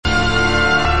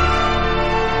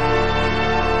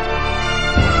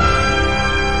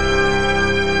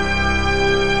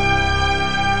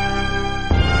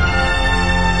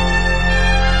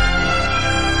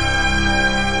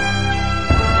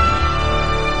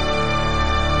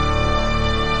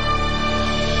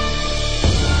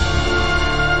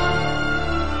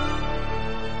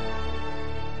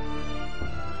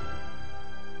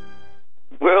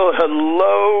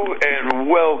Hello and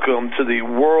welcome to the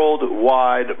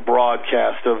worldwide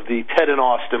broadcast of the Ted and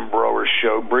Austin Broer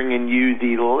Show, bringing you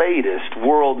the latest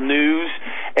world news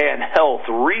and health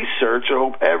research. I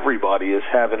hope everybody is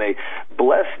having a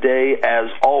blessed day. As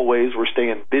always, we're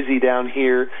staying busy down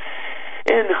here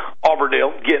in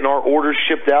Auburndale, getting our orders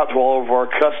shipped out to all of our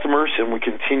customers, and we're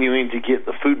continuing to get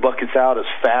the food buckets out as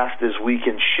fast as we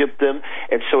can ship them.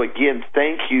 And so, again,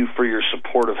 thank you for your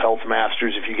support of Health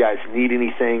Masters. If you guys need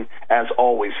anything, as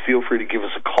always, feel free to give us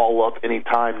a call up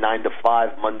anytime, 9 to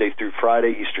 5, Monday through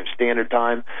Friday, Eastern Standard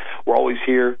Time. We're always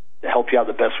here to help you out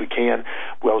the best we can.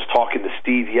 I was talking to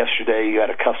Steve yesterday. You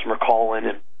had a customer call in,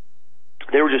 and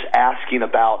they were just asking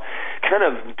about kind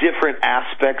of different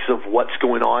aspects of what's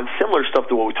going on, similar stuff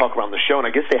to what we talk about on the show, and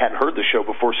I guess they hadn't heard the show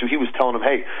before, so he was telling them,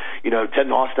 hey, you know, Ted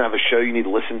and Austin have a show, you need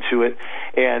to listen to it.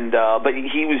 And but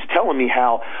he was telling me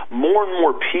how more and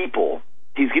more people,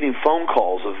 he's getting phone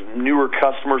calls of newer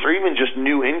customers or even just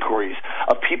new inquiries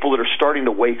of people that are starting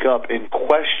to wake up and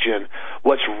question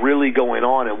what's really going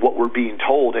on and what we're being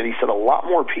told. And he said a lot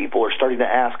more people are starting to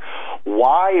ask,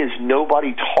 why is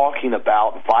nobody talking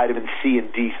about vitamin C and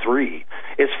D3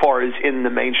 as far as in the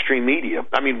mainstream media?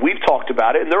 I mean, we've talked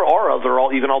about it, and there are other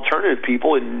even alternative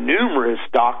people and numerous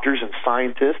doctors and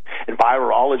scientists and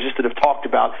virologists that have talked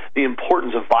about the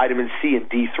importance of vitamin C and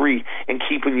D3 in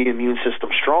keeping the immune system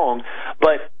strong.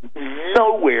 But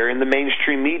nowhere in the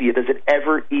mainstream media does it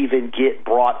ever even get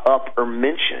brought up or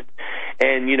mentioned.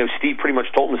 And, you know, Steve pretty much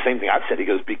told him the same thing I've said. He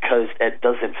goes, because it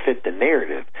doesn't fit the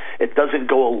narrative. It doesn't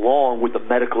go along with the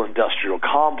medical industrial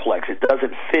complex. It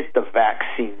doesn't fit the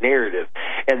vaccine narrative.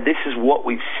 And this is what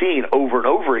we've seen over and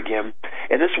over again.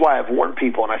 And this is why I've warned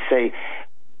people, and I say,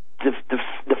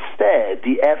 the Fed,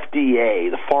 the FDA,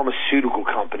 the pharmaceutical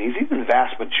companies, even the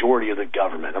vast majority of the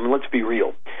government, I mean, let's be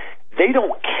real, they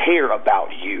don't care about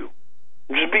you.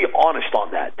 Just be honest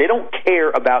on that. They don't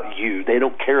care about you. They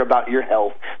don't care about your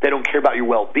health. They don't care about your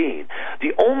well-being.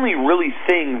 The only really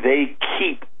thing they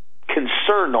keep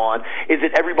concerned on is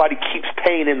that everybody keeps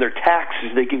paying in their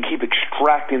taxes. They can keep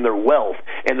extracting their wealth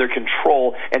and their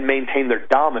control and maintain their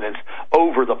dominance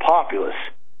over the populace.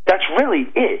 That's really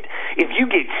it. If you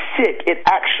get sick, it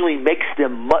actually makes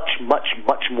them much, much,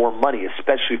 much more money,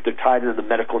 especially if they're tied into the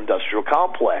medical industrial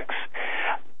complex.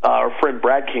 Our friend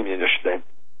Brad came in yesterday.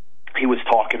 He was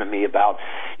talking to me about,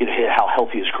 you know, how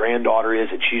healthy his granddaughter is,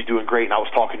 and she's doing great, and I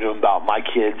was talking to him about my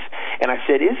kids. And I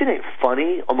said, isn't it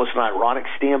funny, almost an ironic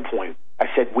standpoint, I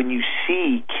said, when you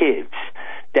see kids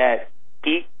that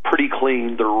eat pretty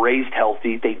clean, they're raised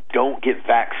healthy, they don't get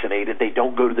vaccinated, they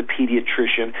don't go to the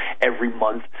pediatrician every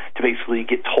month to basically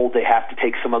get told they have to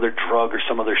take some other drug or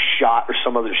some other shot or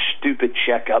some other stupid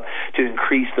checkup to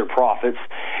increase their profits.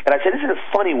 And I said, isn't it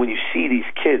funny when you see these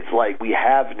kids like we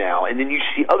have now, and then you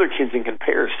see other kids in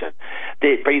comparison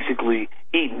that basically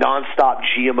eat nonstop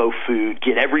GMO food,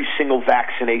 get every single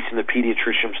vaccination the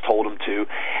pediatricians told them to,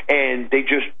 and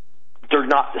they're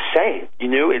not the same,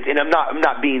 you know, and I'm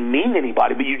not being mean to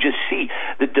anybody, but you just see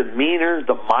the demeanor,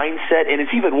 the mindset, and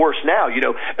it's even worse now. You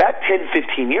know, back 10,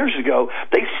 15 years ago,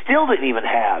 they still didn't even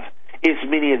have as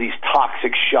many of these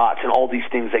toxic shots and all these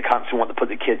things they constantly want to put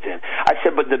the kids in. I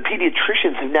said, but the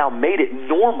pediatricians have now made it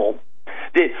normal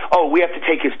that, oh, we have to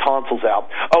take his tonsils out.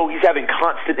 Oh, he's having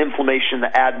constant inflammation,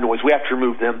 the adenoids. We have to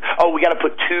remove them. Oh, we got to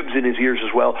put tubes in his ears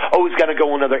as well. Oh, he's got to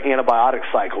go another antibiotic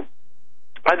cycle.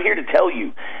 I'm here to tell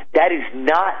you that is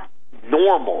not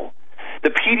normal.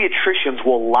 The pediatricians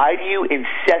will lie to you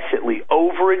incessantly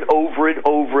over and over and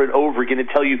over and over again and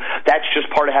tell you that's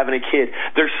just part of having a kid.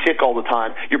 They're sick all the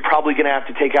time. You're probably going to have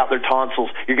to take out their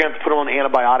tonsils. You're going to have to put them on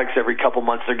antibiotics every couple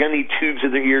months. They're going to need tubes in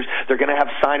their ears. They're going to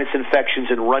have sinus infections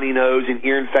and runny nose and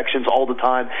ear infections all the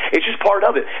time. It's just part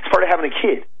of it. It's part of having a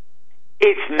kid.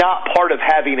 It's not part of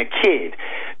having a kid.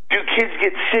 Do kids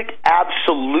get sick?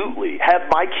 Absolutely. Have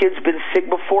my kids been sick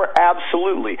before?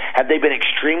 Absolutely. Have they been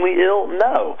extremely ill?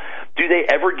 No. Do they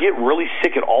ever get really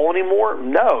sick at all anymore?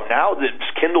 No. Now that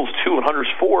Kindle's 2 and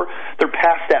Hunter's 4, they're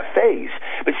past that phase.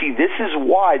 But see, this is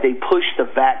why they push the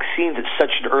vaccines at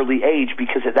such an early age,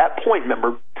 because at that point,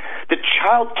 remember, the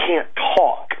child can't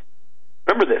talk.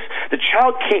 Remember this, the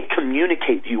child can't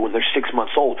communicate to you when they're 6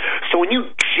 months old. So when you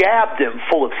jab them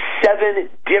full of 7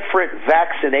 different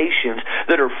vaccinations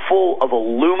that are full of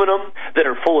aluminum, that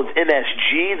are full of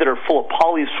MSG, that are full of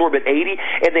polyascorbate 80,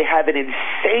 and they have an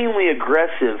insanely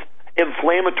aggressive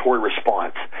inflammatory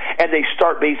response, and they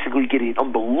start basically getting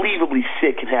unbelievably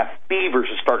sick and have fevers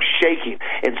and start shaking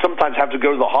and sometimes have to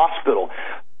go to the hospital,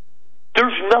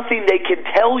 there's nothing they can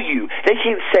tell you. They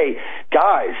can't say,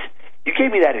 guys, You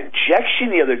gave me that injection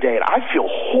the other day, and I feel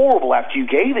horrible after you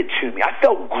gave it to me. I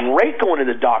felt great going to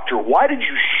the doctor. Why did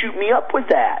you shoot me up with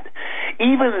that?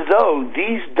 Even though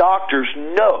these doctors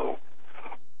know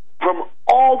from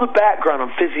all the background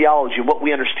on physiology and what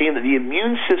we understand that the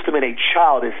immune system in a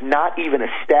child is not even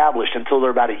established until they're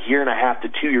about 1.5 to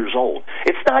 2 years old.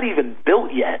 It's not even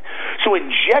built yet. So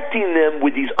injecting them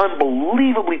with these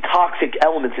unbelievably toxic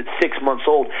elements at 6 months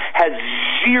old has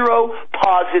zero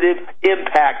positive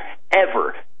impact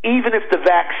ever. Even if the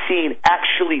vaccine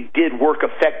actually did work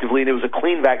effectively and it was a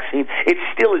clean vaccine, it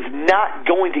still is not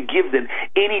going to give them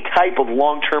any type of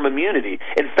long-term immunity.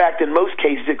 In fact, in most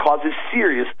cases, it causes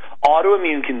serious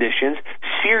autoimmune conditions,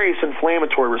 serious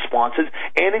inflammatory responses,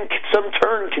 and in some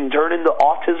turn can turn into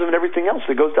autism and everything else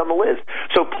that goes down the list.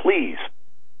 So please,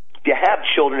 if you have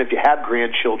children, if you have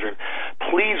grandchildren,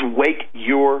 please wake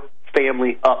your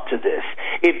family up to this.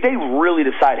 If they really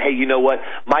decide, hey, you know what,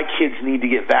 my kids need to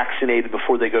get vaccinated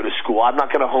before they go to school, I'm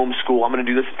not going to homeschool, I'm going to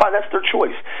do this, fine, that's their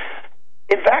choice.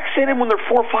 And vaccinate them when they're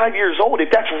 4 or 5 years old,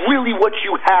 if that's really what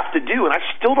you have to do, and I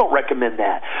still don't recommend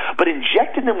that. But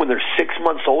injecting them when they're 6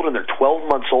 months old and they're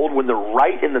 12 months old, when they're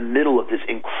right in the middle of this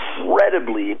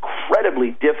incredibly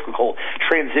difficult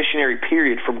transitionary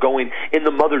period from going in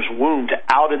the mother's womb to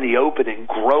out in the open and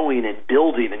growing and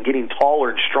building and getting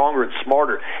taller and stronger and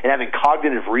smarter and having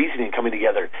cognitive reasoning coming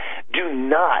together, do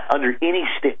not, under any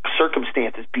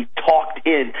circumstances, be talked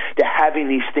in to having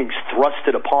these things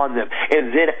thrusted upon them.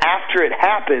 And then after it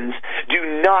happens,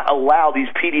 do not allow these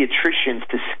pediatricians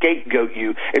to scapegoat you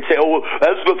and say, oh, well,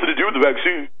 that has nothing to do with the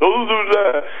vaccine.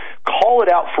 Call it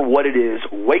out for what it is.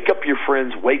 Wake up your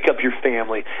friends. Wake up your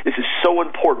family. This is so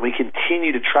important. We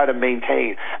continue to try to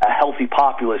maintain a healthy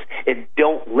populace, and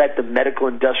don't let the medical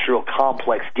industrial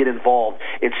complex get involved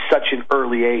at such an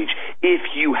early age if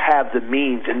you have the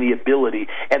means and the ability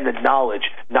and the knowledge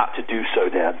not to do so,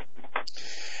 Dan.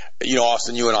 You know,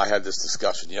 Austin, you and I had this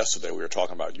discussion yesterday. We were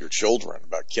talking about your children,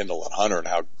 about Kendall and Hunter, and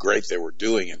how great they were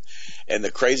doing. And the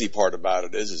crazy part about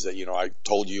it is that, you know, I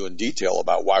told you in detail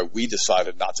about why we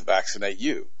decided not to vaccinate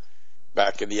you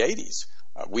back in the 80s.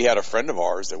 We had a friend of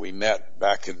ours that we met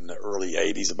back in the early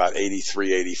 80s, about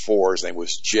 83, 84. His name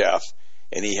was Jeff.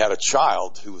 And he had a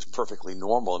child who was perfectly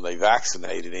normal, and they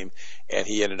vaccinated him, and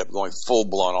he ended up going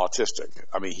full-blown autistic.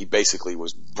 I mean, he basically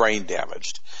was brain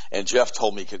damaged. And Jeff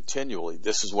told me continually,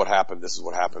 this is what happened, this is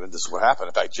what happened, and this is what happened.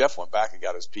 In fact, Jeff went back and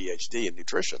got his PhD in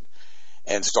nutrition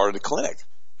and started a clinic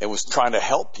and was trying to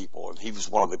help people. And he was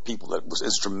one of the people that was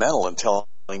instrumental in telling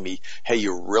me, hey,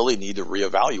 you really need to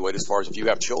reevaluate as far as if you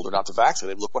have children not to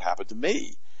vaccinate. Look what happened to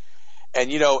me. And,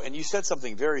 you know, and you said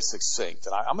something very succinct,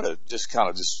 and I'm going to just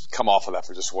come off of that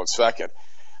for just 1 second.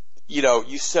 You know,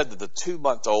 you said that the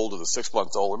 2-month-old or the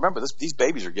 6-month-old, remember, these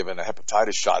babies are given a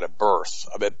hepatitis shot at birth,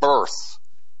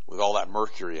 with all that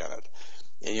mercury in it,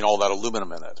 and, you know, all that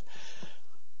aluminum in it.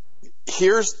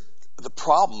 Here's the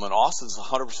problem, and Austin's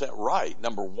 100% right.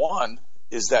 Number one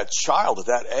is that child at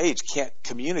that age can't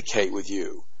communicate with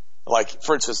you. Like,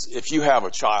 for instance, if you have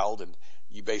a child and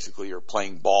you basically are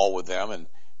playing ball with them,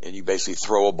 and you basically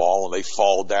throw a ball and they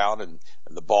fall down and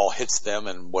the ball hits them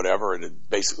and whatever, and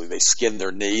basically they skin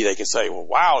their knee, they can say, well,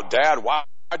 wow, Dad, why'd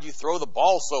you throw the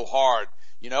ball so hard?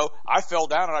 You know, I fell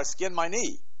down and I skinned my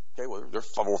knee. Okay, well, they're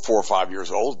 4 or 5 years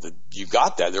old. You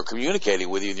got that. They're communicating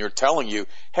with you, and they're telling you,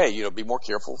 hey, you know, be more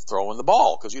careful throwing the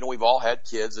ball. Because, you know, we've all had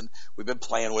kids, and we've been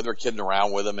playing with them or kidding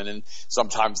around with them, and then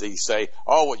sometimes they say,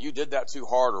 oh, well, you did that too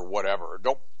hard or whatever.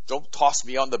 Don't toss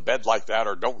me on the bed like that,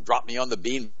 or don't drop me on the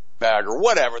bean bag or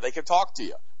whatever. They can talk to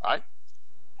you, right?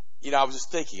 You know, I was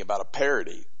just thinking about a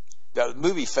parody, that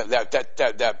movie,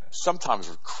 that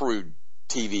sometimes crude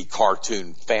TV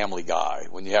cartoon Family Guy.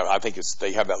 When you have, I think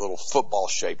they have that little football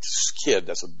shaped kid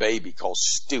that's a baby called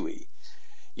Stewie.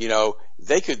 You know,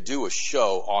 they could do a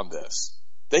show on this.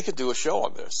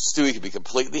 Stewie could be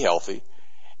completely healthy,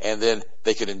 and then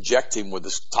they could inject him with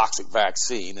this toxic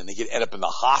vaccine, and he could end up in the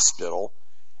hospital,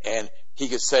 and he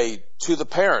could say to the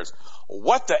parents,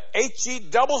 what the HE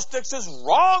double sticks is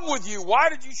wrong with you? Why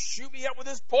did you shoot me up with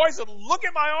this poison? Look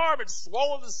at my arm. It's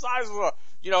swollen the size of a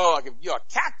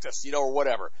cactus, or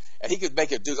whatever. And he could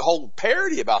do the whole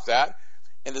parody about that.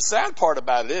 And the sad part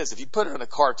about it is, if you put it in a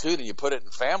cartoon and you put it in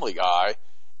Family Guy,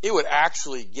 it would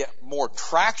actually get more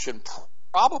traction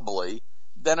probably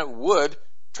than it would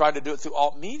try to do it through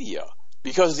alt media.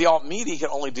 Because the alt media can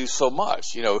only do so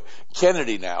much. You know,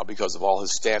 Kennedy now, because of all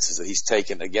his stances that he's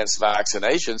taken against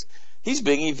vaccinations, he's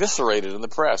being eviscerated in the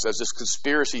press as this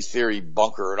conspiracy theory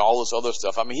bunker and all this other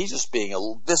stuff. I mean, he's just being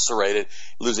eviscerated,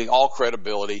 losing all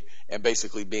credibility, and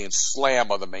basically being slammed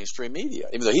by the mainstream media,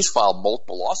 even though he's filed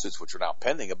multiple lawsuits which are now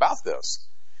pending about this.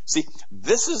 See,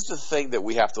 this is the thing that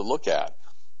we have to look at.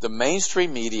 The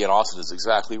mainstream media, and Austin is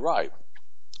exactly right,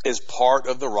 is part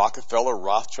of the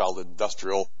Rockefeller-Rothschild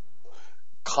industrial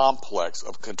complex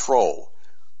of control.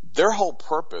 Their whole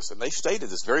purpose, and they stated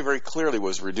this very, very clearly,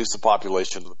 was reduce the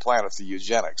population of the planet through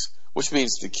eugenics, which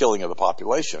means the killing of the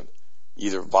population,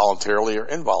 either voluntarily or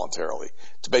involuntarily,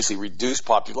 to basically reduce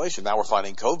population. Now we're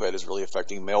finding COVID is really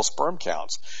affecting male sperm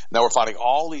counts. Now we're finding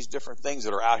all these different things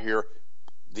that are out here,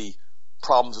 the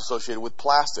problems associated with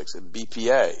plastics and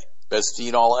BPA,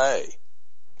 bisphenol A,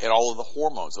 and all of the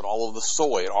hormones and all of the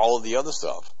soy and all of the other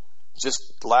stuff.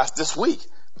 Just this week,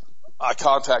 I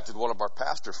contacted one of our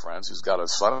pastor friends who's got a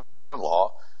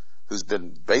son-in-law who's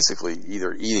been basically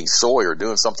either eating soy or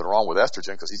doing something wrong with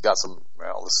estrogen because he's got some,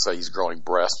 well, let's say he's growing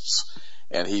breasts,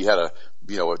 and he had a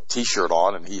T-shirt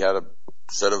on, and he had a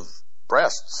set of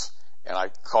breasts. And I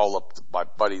called up my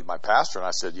buddy, my pastor, and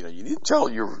I said, you need to tell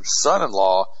your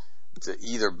son-in-law to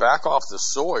either back off the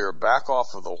soy or back off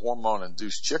of the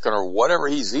hormone-induced chicken or whatever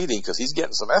he's eating, because he's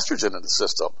getting some estrogen in the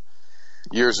system.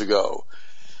 Years ago,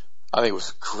 I think it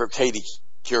was Katie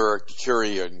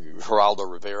Curie and Geraldo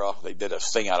Rivera. They did a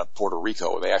thing out of Puerto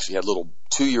Rico, and they actually had little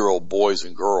 2-year-old boys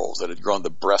and girls that had grown the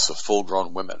breasts of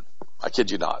full-grown women. I kid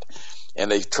you not.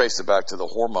 And they traced it back to the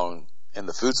hormone in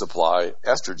the food supply,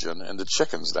 estrogen, and the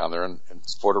chickens down there in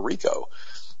Puerto Rico.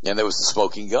 And there was the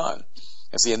smoking gun.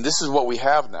 And see, and this is what we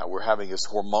have now. We're having this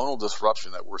hormonal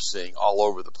disruption that we're seeing all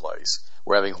over the place.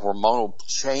 We're having hormonal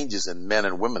changes in men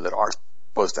and women that aren't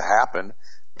supposed to happen.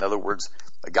 In other words,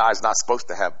 a guy's not supposed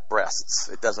to have breasts.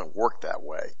 It doesn't work that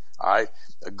way. All right?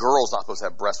 A girl's not supposed to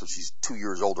have breasts when she's 2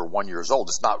 years old or 1 year old.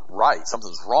 It's not right.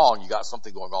 Something's wrong. You got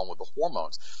something going on with the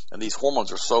hormones. And these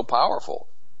hormones are so powerful.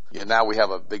 And now we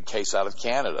have a big case out of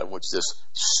Canada in which this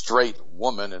straight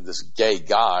woman and this gay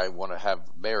guy want to have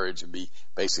marriage and be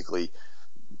basically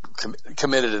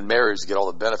committed in marriage to get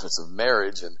all the benefits of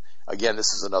marriage. And again,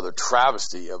 this is another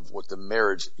travesty of what the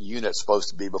marriage unit's supposed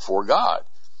to be before God.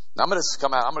 Now I'm going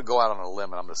to go out on a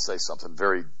limb, and I'm going to say something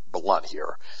very blunt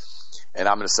here. And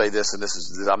I'm going to say this,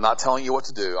 and I'm not telling you what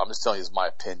to do. I'm just telling you my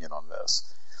opinion on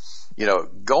this.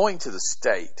 Going to the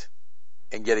state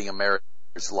and getting a marriage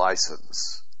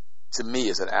license, to me,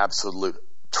 is an absolute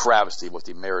travesty of what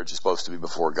the marriage is supposed to be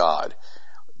before God.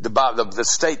 The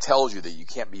state tells you that you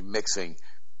can't be mixing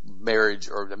marriage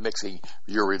or mixing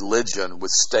your religion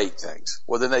with state things.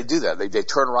 Well, then they do that. They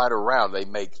turn right around. They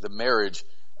make the marriage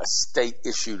a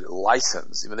state-issued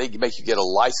license. They make you get a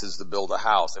license to build a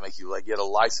house. They make you get a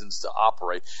license to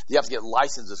operate. You have to get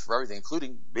licenses for everything,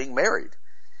 including being married.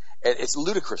 And it's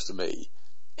ludicrous to me.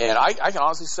 And I can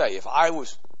honestly say, if I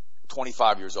was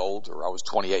 25 years old, or I was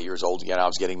 28 years old again, I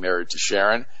was getting married to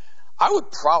Sharon, I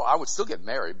would still get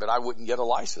married, but I wouldn't get a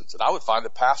license. And I would find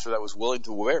a pastor that was willing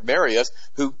to marry us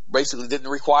who basically didn't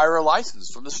require a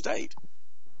license from the state.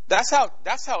 That's how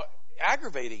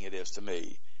aggravating it is to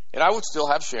me. And I would still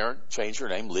have Sharon change her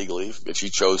name legally if she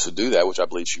chose to do that, which I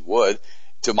believe she would,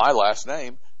 to my last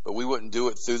name, but we wouldn't do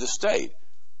it through the state.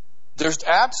 There's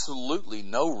absolutely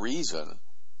no reason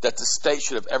that the state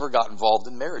should have ever got involved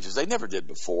in marriages. They never did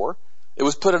before. It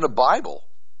was put in a Bible.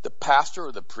 The pastor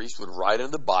or the priest would write in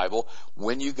the Bible,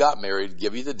 when you got married,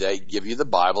 give you the date, give you the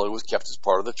Bible. It was kept as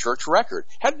part of the church record.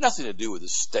 It had nothing to do with the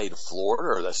state of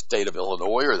Florida or the state of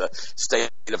Illinois or the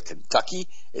state of Kentucky.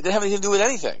 It didn't have anything to do with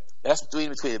anything. It has to do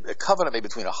between a covenant made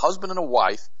between a husband and a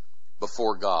wife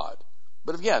before God.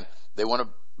 But again, they want to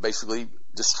basically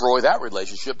destroy that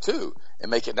relationship too and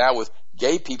make it now with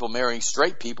gay people marrying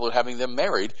straight people and having them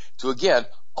married to, again,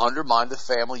 undermine the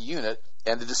family unit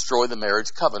and to destroy the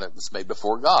marriage covenant that's made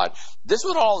before God. This is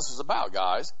what all this is about,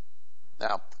 guys.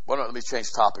 Now, let me change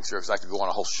topics here because I could go on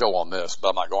a whole show on this, but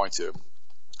I'm not going to.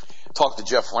 I talked to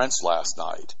Jeff Rense last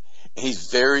night, and he's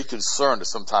very concerned that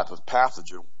some type of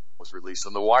pathogen was released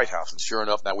in the White House. And sure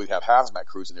enough, now we have hazmat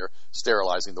crews in there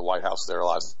sterilizing the White House,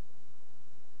 sterilizing.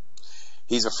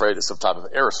 He's afraid that some type of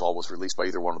aerosol was released by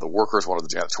either one of the workers, one of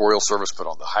the janitorial service, put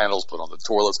on the handles, put on the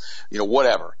toilets,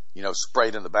 whatever,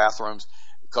 sprayed in the bathrooms.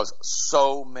 Because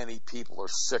so many people are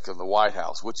sick in the White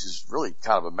House, which is really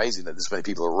kind of amazing that this many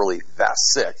people are really that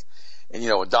sick. And,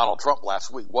 and Donald Trump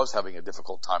last week was having a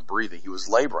difficult time breathing. He was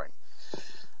laboring.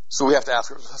 So we have to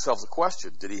ask ourselves the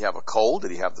question, did he have a cold?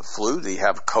 Did he have the flu? Did he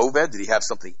have COVID? Did he have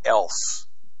something else?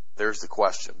 There's the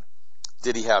question.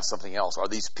 Did he have something else? Are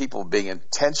these people being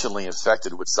intentionally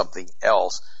infected with something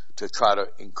else to try to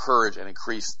encourage and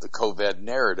increase the COVID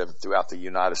narrative throughout the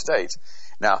United States?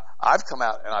 Now, I've come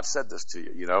out and I've said this to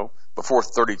you, before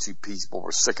 32 people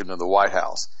were sickened in the White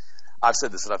House. I've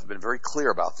said this and I've been very clear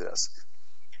about this.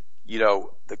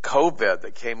 The COVID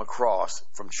that came across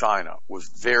from China was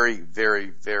very, very,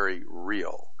 very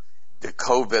real. the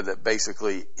COVID that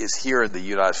basically is here in the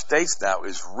United States now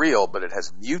is real, but it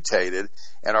has mutated,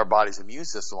 and our body's immune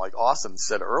system, like Austin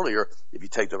said earlier, if you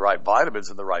take the right vitamins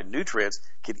and the right nutrients,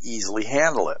 can easily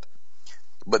handle it.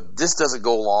 But this doesn't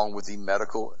go along with the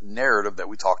medical narrative that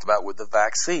we talked about with the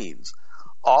vaccines.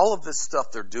 All of this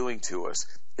stuff they're doing to us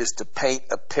is to paint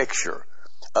a picture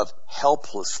of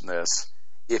helplessness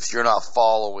if you're not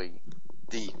following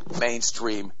the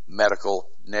mainstream medical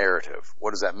narrative.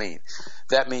 What does that mean?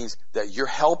 That means that you're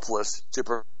helpless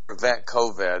to prevent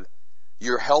COVID.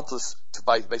 You're helpless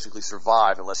to basically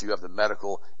survive unless you have the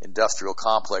medical industrial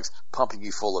complex pumping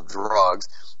you full of drugs.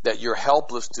 That you're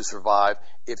helpless to survive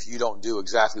if you don't do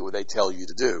exactly what they tell you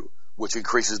to do, which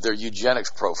increases their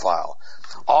eugenics profile.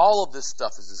 All of this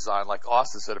stuff is designed, like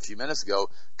Austin said a few minutes ago,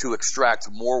 to extract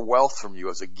more wealth from you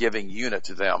as a giving unit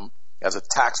to them, as a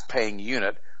tax-paying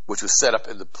unit, which was set up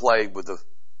into play with the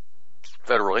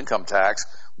federal income tax,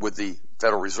 with the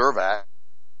Federal Reserve Act,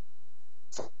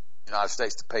 for the United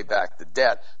States to pay back the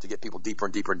debt, to get people deeper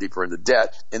and deeper and deeper into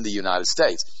debt in the United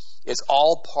States. It's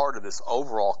all part of this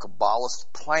overall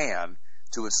Kabbalist plan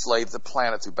to enslave the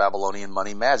planet through Babylonian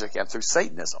money magic and through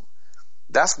Satanism.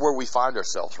 That's where we find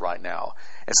ourselves right now.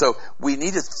 And so we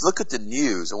need to look at the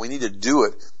news, and we need to do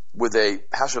it with a,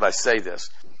 how should I say this?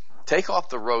 Take off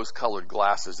the rose-colored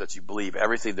glasses that you believe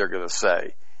everything they're going to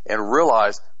say, and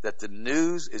realize that the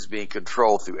news is being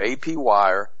controlled through AP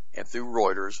Wire and through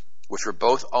Reuters, which are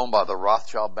both owned by the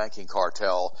Rothschild banking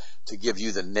cartel, to give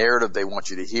you the narrative they want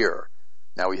you to hear.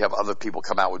 Now we have other people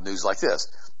come out with news like this.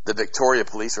 The Victoria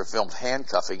police are filmed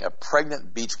handcuffing a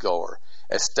pregnant beachgoer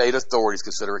as state authorities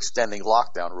consider extending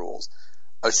lockdown rules.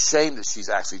 A shame that she's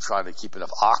actually trying to keep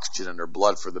enough oxygen in her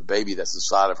blood for the baby that's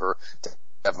inside of her to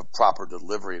have a proper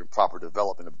delivery and proper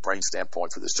development of brain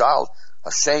standpoint for this child.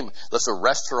 A shame. Let's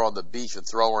arrest her on the beach and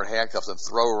throw her in handcuffs and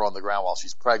throw her on the ground while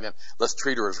she's pregnant. Let's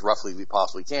treat her as roughly as we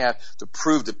possibly can to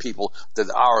prove to people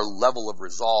that our level of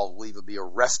resolve will even be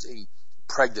arresting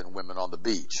pregnant women on the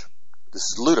beach. This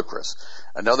is ludicrous.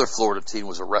 Another Florida teen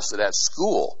was arrested at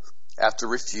school after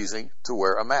refusing to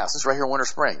wear a mask. This is right here in Winter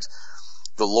Springs.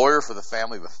 The lawyer for the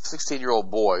family of a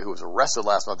 16-year-old boy who was arrested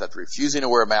last month after refusing to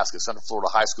wear a mask at Central Florida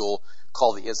High School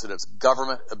called the incidents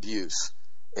government abuse.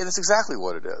 And it's exactly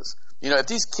what it is. You know, if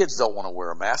these kids don't want to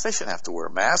wear a mask, they shouldn't have to wear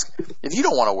a mask. If you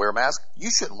don't want to wear a mask, you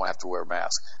shouldn't have to wear a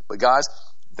mask. But guys,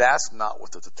 that's not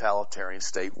what the totalitarian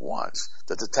state wants.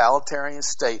 The totalitarian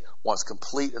state wants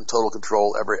complete and total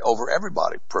control over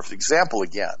everybody. Perfect example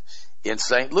again, in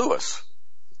St. Louis.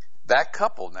 That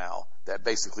couple now that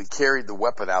basically carried the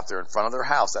weapon out there in front of their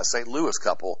house, that St. Louis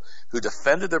couple who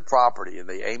defended their property and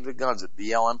they aimed the guns at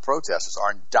BLM protesters,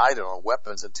 are indicted on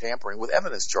weapons and tampering with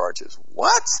evidence charges.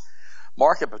 What?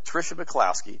 Mark and Patricia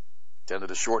McCloskey attended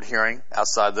a short hearing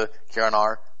outside the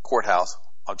Karen-R courthouse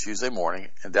on Tuesday morning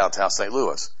in downtown St.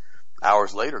 Louis.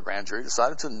 Hours later, grand jury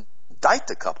decided to indict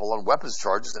the couple on weapons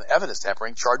charges and evidence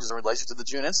tampering charges in relation to the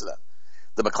June incident.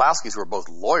 The McCloskeys, who are both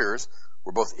lawyers,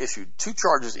 were both issued 2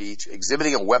 charges each,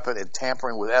 exhibiting a weapon and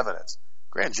tampering with evidence.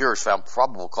 Grand jurors found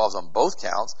probable cause on both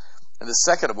counts, and the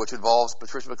second of which involves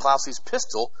Patricia McCloskey's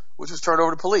pistol, which was turned over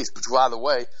to police, which, by the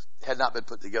way, had not been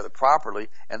put together properly,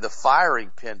 and the firing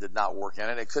pin did not work in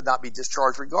it. It could not be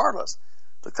discharged regardless.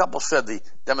 The couple said the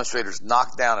demonstrators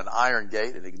knocked down an iron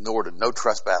gate and ignored a no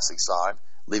trespassing sign,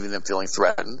 leaving them feeling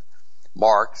threatened.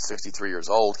 Mark, 63 years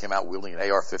old, came out wielding an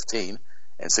AR-15,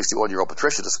 and 61-year-old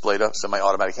Patricia displayed a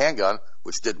semi-automatic handgun,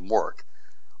 which didn't work.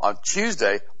 On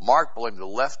Tuesday, Mark blamed the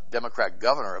left Democrat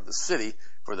governor of the city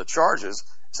for the charges,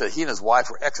 said he and his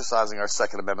wife were exercising our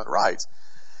Second Amendment rights.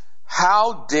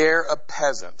 How dare a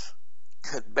peasant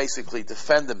could basically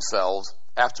defend themselves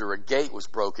after a gate was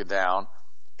broken down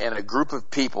and a group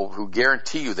of people who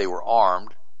guarantee you they were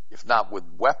armed, if not with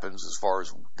weapons as far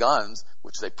as guns,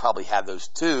 which they probably had those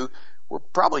too, were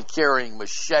probably carrying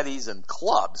machetes and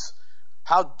clubs.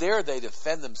 How dare they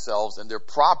defend themselves and their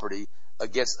property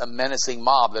against a menacing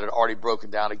mob that had already broken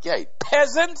down a gate?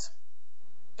 Peasant!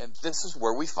 And this is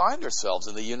where we find ourselves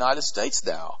in the United States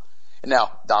now. And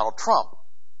now, Donald Trump,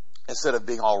 instead of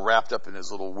being all wrapped up in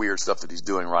his little weird stuff that he's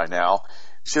doing right now,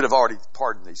 should have already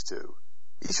pardoned these two.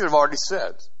 He should have already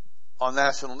said on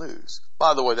national news,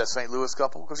 by the way, that St. Louis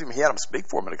couple, because he had them speak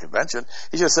for him at a convention,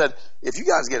 he just said, if you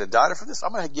guys get indicted for this,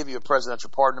 I'm going to give you a presidential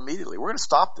pardon immediately. We're going to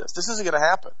stop this. This isn't going to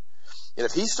happen. And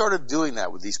if he started doing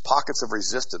that with these pockets of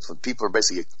resistance, when people are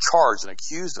basically charged and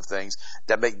accused of things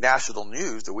that make national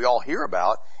news that we all hear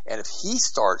about, and if he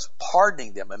starts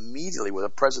pardoning them immediately with a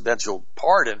presidential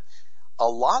pardon, a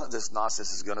lot of this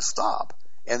nonsense is going to stop.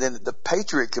 And then the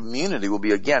patriot community will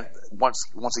be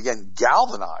once again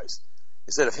galvanized.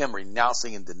 instead of him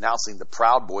renouncing and denouncing the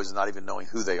Proud Boys and not even knowing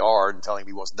who they are and telling him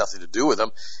he wants nothing to do with them,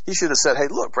 he should have said, hey,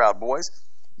 look, Proud Boys,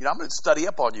 I'm going to study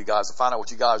up on you guys and find out what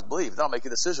you guys believe. Then I'll make a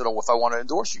decision on if I want to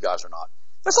endorse you guys or not.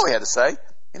 That's all he had to say. He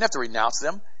didn't have to renounce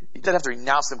them. He didn't have to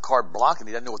renounce them carte blanche, and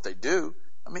he doesn't know what they do.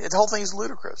 The whole thing is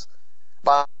ludicrous.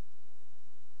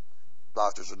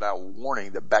 Doctors are now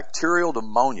warning that bacterial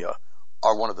pneumonia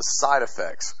are one of the side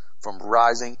effects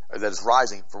rising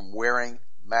from wearing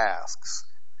masks.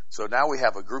 So now we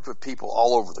have a group of people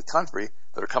all over the country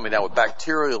that are coming down with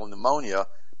bacterial pneumonia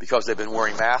because they've been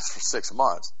wearing masks for 6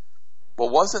 months. Well,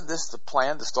 wasn't this the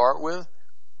plan to start with?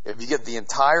 If you get the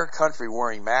entire country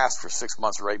wearing masks for 6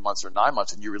 months or 8 months or 9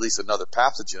 months and you release another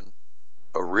pathogen,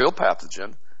 a real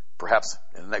pathogen, perhaps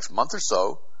in the next month or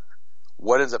so,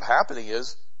 what ends up happening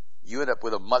is you end up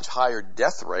with a much higher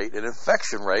death rate and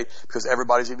infection rate because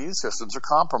everybody's immune systems are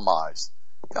compromised.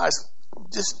 Guys,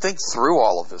 just think through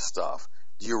all of this stuff.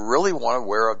 Do you really want to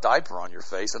wear a diaper on your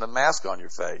face and a mask on your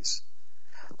face?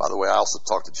 By the way, I also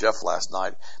talked to Jeff last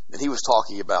night, and he was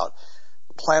talking about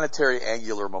planetary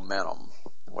angular momentum,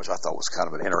 which I thought was kind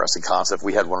of an interesting concept.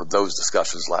 We had one of those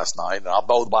discussions last night. And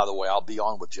by the way, I'll be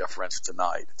on with Jeff Rench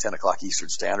tonight at 10 o'clock Eastern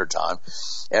Standard Time.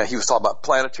 And he was talking about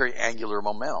planetary angular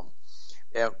momentum.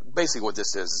 And basically what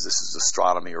this is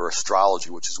astronomy or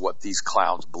astrology, which is what these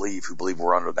clowns believe, who believe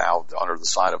we're under the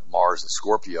sign of Mars and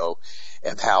Scorpio,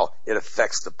 and how it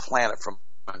affects the planet from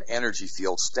an energy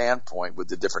field standpoint, with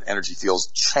the different energy fields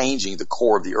changing the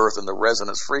core of the Earth and the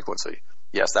resonance frequency.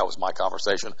 Yes, that was my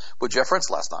conversation with Jeff Rench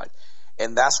last night.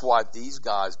 And that's why these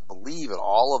guys believe in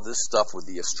all of this stuff with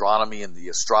the astronomy and the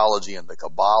astrology and the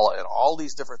Kabbalah and all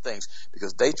these different things,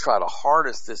 because they try to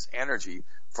harness this energy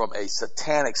from a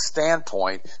satanic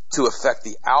standpoint to affect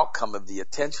the outcome of the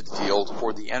attention field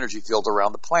or the energy field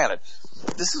around the planet.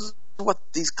 This is what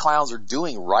these clowns are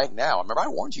doing right now. Remember, I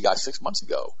warned you guys 6 months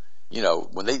ago.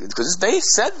 Because they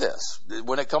said this.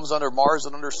 When it comes under Mars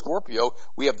and under Scorpio,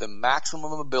 we have the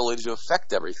maximum ability to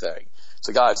affect everything.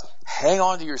 So guys, hang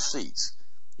on to your seats.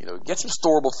 Get some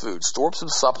storable food, store up some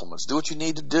supplements, do what you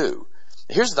need to do.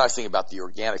 Here's the nice thing about the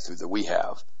organic food that we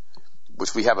have,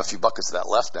 which we have a few buckets of that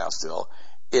left now still.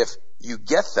 If you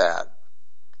get that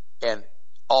and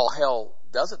all hell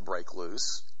doesn't break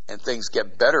loose and things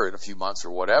get better in a few months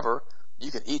or whatever,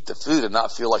 you can eat the food and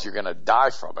not feel like you're going to die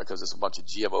from it because it's a bunch of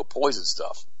GMO poison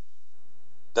stuff.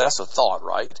 That's a thought,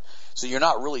 right? So you're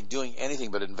not really doing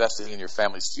anything but investing in your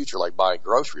family's future, like buying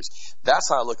groceries. That's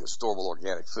how I look at storable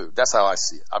organic food. That's how I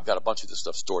see it. I've got a bunch of this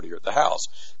stuff stored here at the house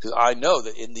because I know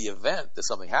that in the event that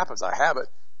something happens, I have it.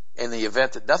 In the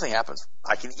event that nothing happens,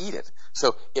 I can eat it.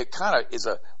 So it kind of is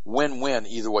a win-win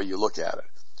either way you look at it.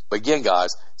 But again,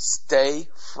 guys, stay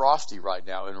frosty right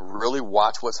now and really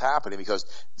watch what's happening, because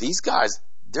these guys,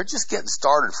 they're just getting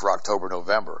started for October,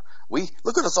 November.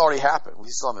 Look at what's already happened. We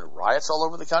saw them in riots all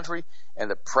over the country,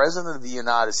 and the President of the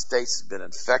United States has been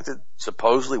infected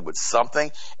supposedly with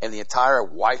something, and the entire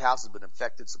White House has been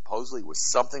infected supposedly with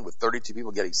something, with 32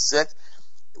 people getting sick.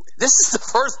 This is the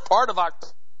first part of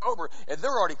October, and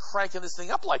they're already cranking this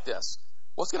thing up like this.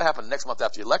 What's going to happen next month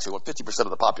after the election when 50% of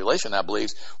the population now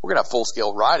believes we're going to have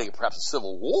full-scale rioting and perhaps a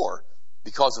civil war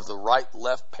because of the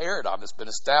right-left paradigm that's been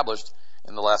established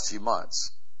in the last few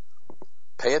months?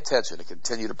 Pay attention and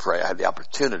continue to pray. I had the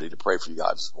opportunity to pray for you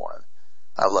guys this morning.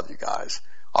 I love you guys.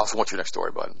 Austin, what's your next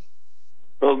story, bud?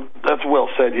 Well, that's well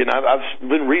said. I've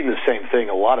been reading the same thing.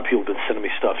 A lot of people have been sending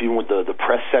me stuff, even with the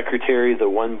press secretary, the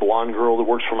one blonde girl that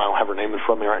works for me. I don't have her name in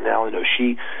front of me right now. I know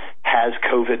she has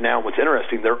COVID now. What's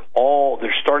interesting, they're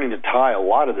starting to tie a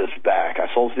lot of this back.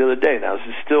 I saw this the other day. Now, this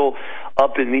is still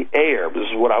up in the air, but this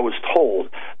is what I was told.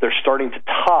 They're starting to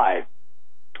tie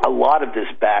a lot of this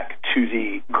back to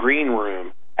the green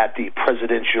room at the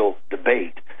presidential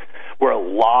debate, where a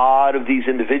lot of these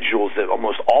individuals, that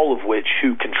almost all of which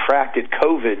who contracted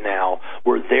COVID now,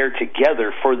 were there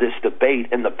together for this debate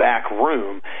in the back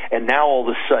room, and now all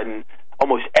of a sudden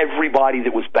almost everybody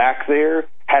that was back there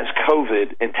has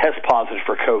COVID and test positive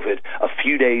for COVID a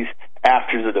few days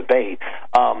after the debate.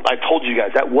 I told you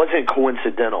guys that wasn't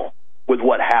coincidental with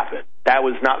what happened. That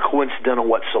was not coincidental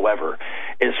whatsoever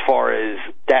as far as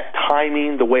that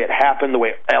timing, the way it happened, the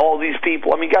way all these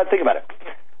people, you got to think about it.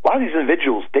 A lot of these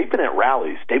individuals, they've been at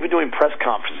rallies, they've been doing press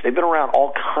conferences, they've been around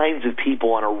all kinds of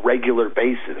people on a regular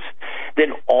basis.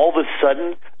 Then all of a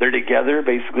sudden, they're together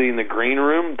basically in the green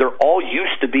room. They're all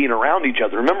used to being around each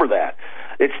other. Remember that.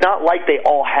 It's not like they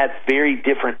all had very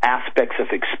different aspects of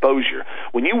exposure.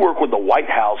 When you work with the White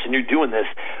House and you're doing this,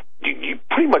 you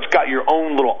pretty much got your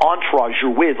own little entourage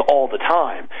you're with all the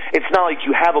time. It's not like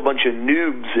you have a bunch of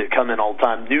noobs that come in all the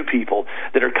time, new people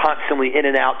that are constantly in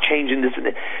and out, changing this and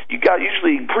that. You got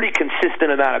usually pretty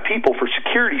consistent amount of people for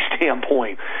security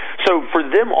standpoint. So for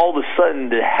them all of a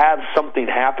sudden to have something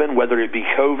happen, whether it be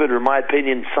COVID or, in my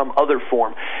opinion, some other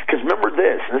form, because remember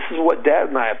this, and this is what Dad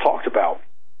and I have talked about,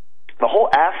 the whole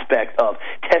aspect of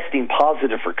testing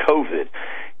positive for COVID.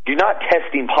 You're not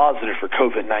testing positive for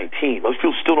COVID-19. Most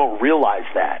people still don't realize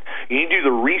that. You need to do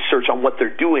the research on what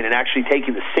they're doing and actually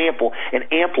taking the sample and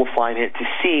amplifying it to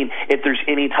see if there's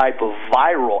any type of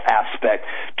viral aspect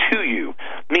to you.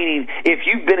 Meaning, if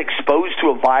you've been exposed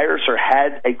to a virus or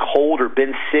had a cold or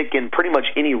been sick in pretty much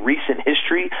any recent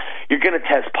history, you're going to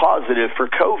test positive for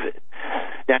COVID.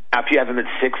 Now, if you haven't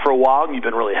been sick for a while and you've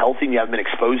been really healthy and you haven't been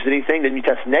exposed to anything, then you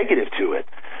test negative to it.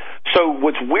 So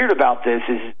what's weird about this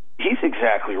is he's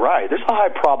exactly right. There's a high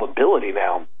probability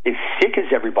now, as sick as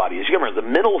everybody is. You remember, the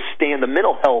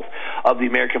mental health of the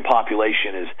American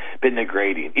population has been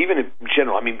degrading, even in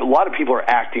general. I mean, a lot of people are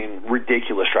acting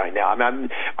ridiculous right now. I mean,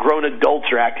 grown adults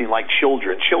are acting like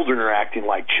children. Children are acting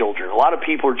like children. A lot of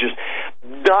people are just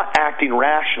not acting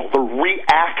rational. They're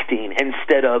reacting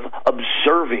instead of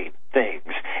observing things,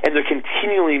 and they're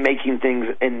continually making things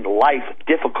in life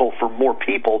difficult for more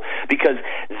people because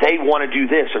they want to do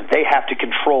this, or they have to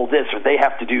control this, or they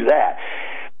have to do that.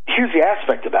 Here's the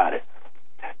aspect about it.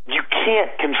 You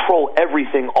can't control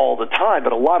everything all the time,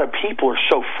 but a lot of people are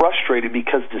so frustrated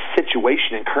because the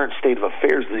situation and current state of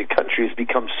affairs of the country has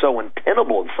become so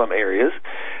untenable in some areas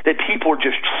that people are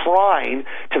just trying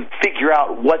to figure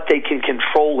out what they can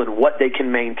control and what they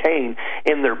can maintain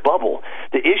in their bubble.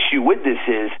 The issue with this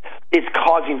is it's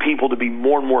causing people to be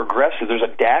more and more aggressive. There's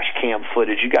a dash cam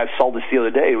footage. You guys saw this the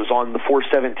other day. It was on the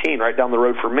 417 right down the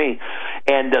road from me.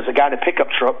 And there's a guy in a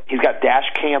pickup truck. He's got dash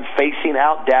cam facing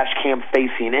out, dash cam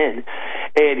facing in.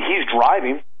 And he's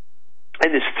driving.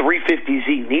 And this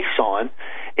 350Z Nissan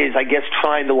is, I guess,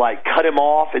 trying to, like, cut him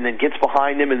off and then gets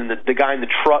behind him. And then the guy in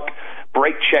the truck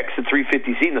brake checks the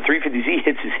 350Z. And the 350Z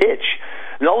hits his hitch.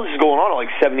 And all this is going on at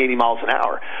like 70, 80 miles an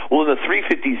hour. Well, then the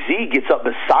 350Z gets up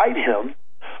beside him,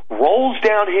 rolls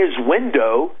down his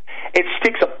window, and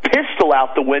sticks a pistol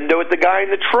out the window at the guy in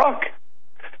the truck.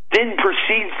 Then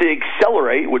proceeds to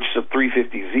accelerate, which is a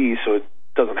 350Z, so it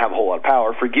doesn't have a whole lot of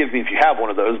power. Forgive me if you have one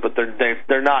of those, but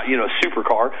they're not, a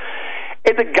supercar.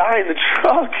 And the guy in the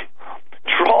truck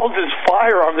draws his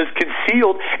firearm that's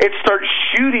concealed and starts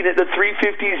shooting at the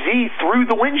 350Z through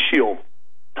the windshield.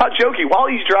 Not joking,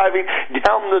 while he's driving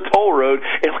down the toll road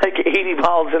at like 80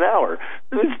 miles an hour.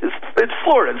 It's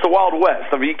Florida. It's the Wild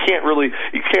West. I mean, you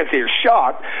can't say you're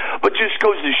shocked, but just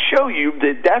goes to show you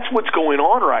that that's what's going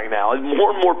on right now. As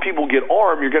more and more people get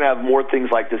armed, you're going to have more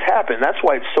things like this happen. That's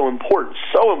why it's so important,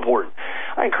 so important.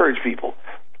 I encourage people,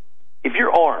 if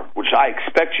you're armed, which I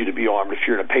expect you to be armed if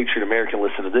you're a Patriot American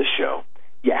listening to this show,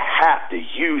 you have to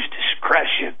use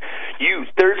discretion.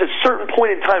 There's a certain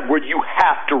point in time where you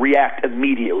have to react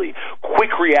immediately.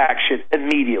 Quick reaction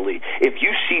immediately. If you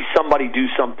see somebody do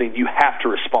something, you have to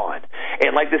respond.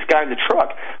 And like this guy in the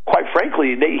truck, quite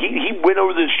frankly, he went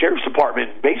over to the sheriff's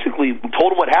department, basically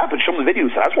told him what happened, showed him the video.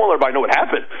 He said, I just want to let everybody know what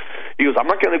happened. He goes, I'm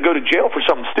not going to go to jail for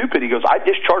something stupid. He goes, I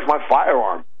discharged my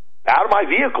firearm out of my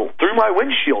vehicle, through my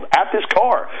windshield, at this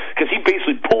car, because he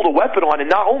basically pulled a weapon on, and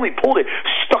not only pulled it,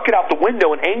 stuck it out the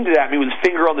window and aimed it at me with his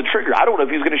finger on the trigger. I don't know if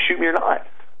he was going to shoot me or not.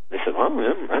 They said, well,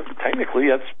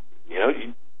 technically, that's, you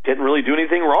didn't really do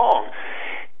anything wrong.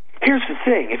 Here's the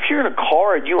thing. If you're in a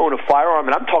car and you own a firearm,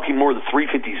 and I'm talking more the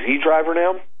 350Z driver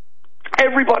now,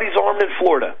 everybody's armed in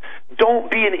Florida. Don't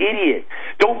be an idiot.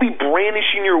 Don't be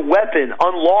brandishing your weapon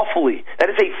unlawfully. That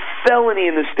is a felony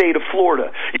in the state of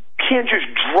Florida. You can't just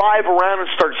drive around and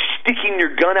start sticking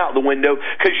your gun out the window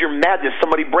because you're mad that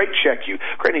somebody brake checked you.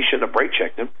 Granted, you shouldn't have brake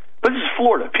checked him, but this is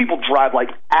Florida. People drive like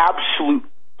absolute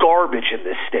garbage in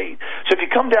this state. So if you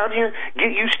come down here,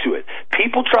 get used to it.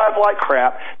 People drive like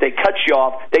crap. They cut you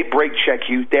off. They brake check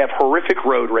you. They have horrific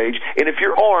road rage. And if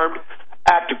you're armed,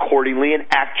 act accordingly and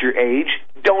act your age.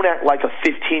 Don't act like a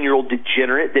 15-year-old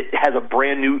degenerate that has a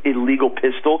brand new illegal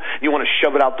pistol. You want to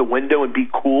shove it out the window and be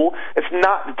cool. It's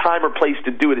not the time or place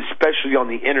to do it, especially on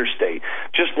the interstate.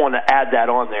 Just want to add that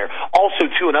on there. Also,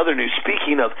 too, in other news,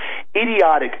 speaking of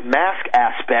idiotic mask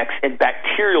aspects and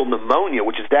bacterial pneumonia,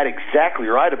 which is that exactly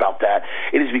right about that,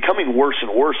 it is becoming worse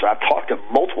and worse. I've talked to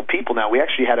multiple people now. We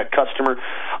actually had a customer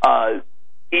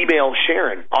email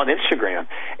Sharon on Instagram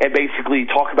and basically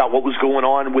talk about what was going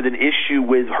on with an issue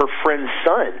with her friend's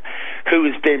son,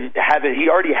 who has been he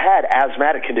already had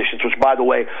asthmatic conditions, which, by the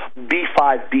way,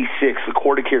 B5, B6, the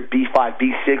Corticare B5,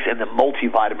 B6, and the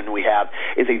multivitamin we have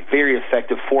is a very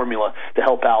effective formula to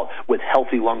help out with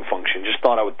healthy lung function. Just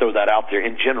thought I would throw that out there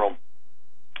in general,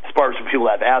 as far as when people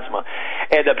have asthma.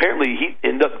 And apparently he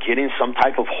ended up getting some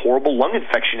type of horrible lung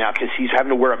infection now because he's having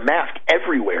to wear a mask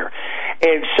everywhere.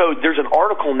 And so there's an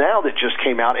article now that just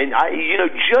came out, and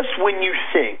just when you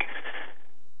think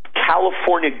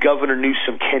California Governor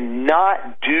Newsom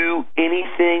cannot do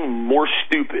anything more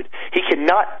stupid, he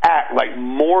cannot act like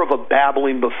more of a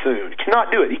babbling buffoon.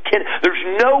 Cannot do it.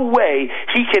 There's no way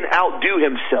he can outdo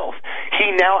himself.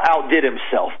 He now outdid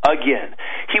himself again.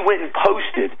 He went and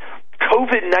posted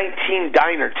COVID-19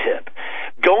 diner tip.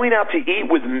 Going out to eat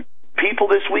with people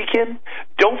this weekend,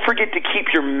 don't forget to keep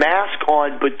your mask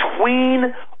on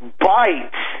between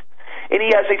bites. And he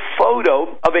has a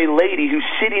photo of a lady who's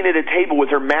sitting at a table with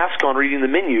her mask on reading the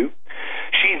menu.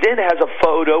 She then has a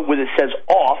photo with it says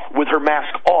off, with her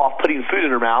mask off, putting food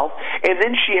in her mouth. And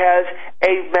then she has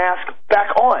a mask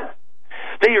back on.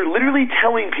 They are literally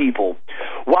telling people,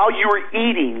 while you are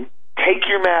eating, take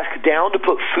your mask down to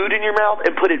put food in your mouth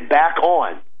and put it back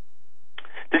on.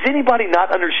 Does anybody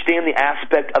not understand the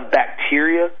aspect of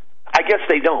bacteria? I guess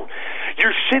they don't.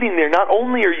 You're sitting there, not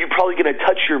only are you probably going to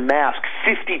touch your mask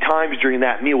 50 times during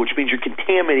that meal, which means you're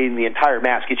contaminating the entire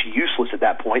mask. It's useless at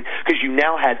that point because you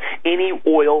now had any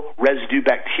oil, residue,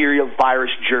 bacteria,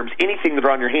 virus, germs, anything that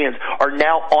are on your hands are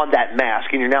now on that mask,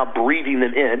 and you're now breathing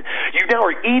them in. You now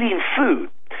are eating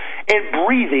food and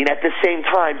breathing at the same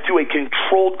time through a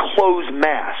controlled closed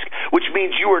mask, which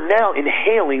means you are now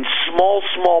inhaling small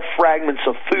fragments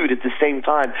of food at the same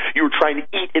time you are trying to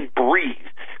eat and breathe.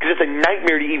 Because it's a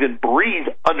nightmare to even breathe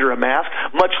under a mask,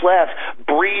 much less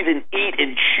breathe and eat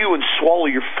and chew and swallow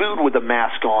your food with a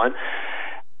mask on.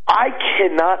 I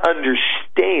cannot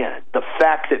understand the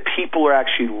fact that people are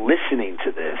actually listening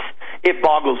to this. It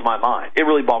boggles my mind. It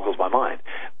really boggles my mind.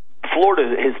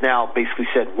 Florida has now basically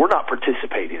said, we're not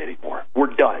participating anymore.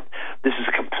 We're done. This is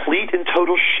a complete and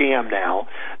total sham now.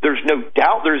 There's no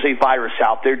doubt there's a virus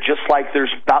out there, just like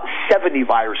there's about 70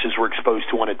 viruses we're exposed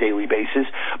to on a daily basis.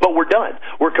 But we're done.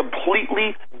 We're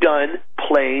completely done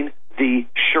playing the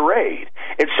charade.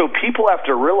 And so people have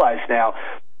to realize now,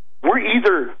 we're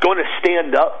either going to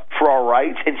stand up for our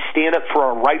rights and stand up for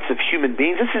our rights of human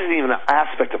beings. This isn't even an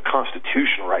aspect of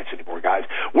constitutional rights anymore, guys.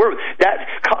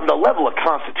 The level of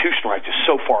constitutional rights is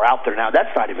so far out there now,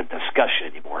 that's not even a discussion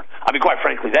anymore. I mean, quite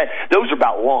frankly, those are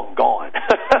about long gone.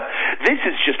 This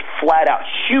is just flat out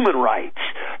human rights.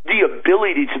 The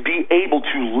ability to be able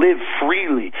to live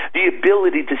freely, the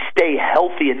ability to stay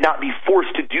healthy and not be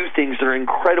forced to do things that are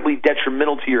incredibly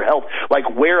detrimental to your health, like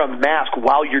wear a mask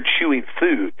while you're chewing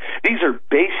food. These are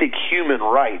basic human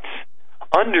rights.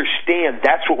 Understand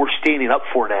that's what we're standing up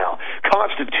for now.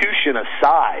 Constitution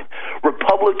aside,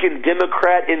 Republican,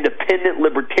 Democrat, Independent,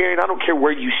 Libertarian, I don't care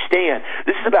where you stand.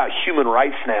 This is about human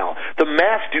rights now. The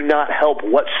masks do not help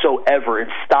whatsoever in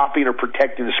stopping or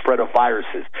protecting the spread of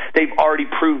viruses. They've already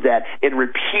proved that in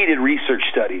repeated research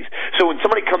studies. So when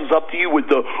somebody comes up to you with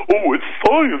it's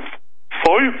science.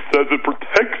 Science says it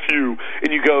protects you.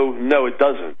 And you go, no, it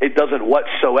doesn't. It doesn't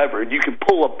whatsoever. And you can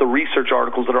pull up the research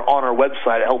articles that are on our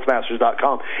website at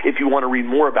healthmasters.com if you want to read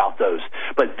more about those.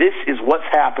 But this is what's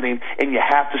happening, and you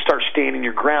have to start standing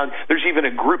your ground. There's even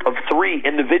a group of 3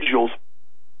 individuals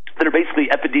that are basically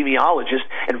epidemiologists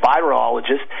and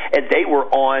virologists, and they were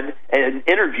on an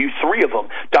interview, 3 of them.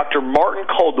 Dr. Martin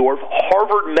Kulldorff,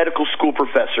 Harvard Medical School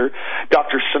professor,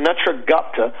 Dr. Sunetra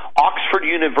Gupta, Oxford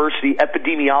University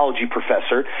epidemiology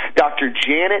professor, Dr.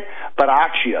 Janet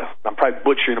Barachia, I'm probably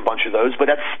butchering a bunch of those,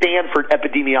 but that's Stanford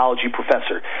epidemiology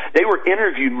professor. They were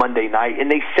interviewed Monday night,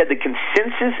 and they said the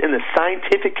consensus in the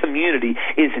scientific community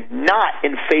is not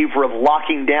in favor of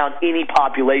locking down any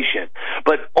population,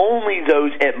 but only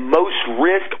those at most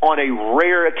risk on a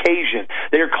rare occasion.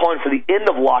 They are calling for the end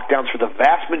of lockdowns for the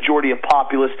vast majority of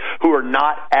populace who are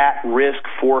not at risk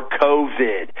for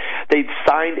COVID. They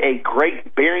signed a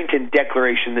Great Barrington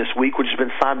Declaration this week, which has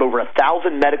been signed by over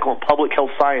 1,000 medical and public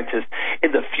health scientists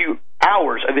in the few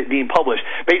hours of it being published,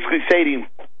 basically stating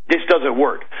this doesn't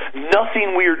work.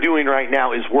 Nothing we are doing right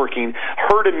now is working.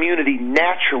 Herd immunity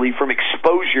naturally from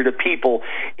exposure to people,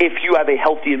 if you have a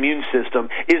healthy immune system,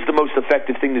 is the most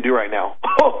effective thing to do right now.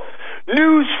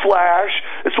 Newsflash!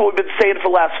 That's what we've been saying for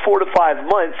the last 4 to 5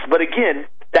 months, but again,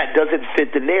 that doesn't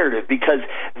fit the narrative because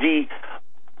the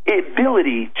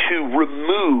ability to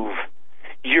remove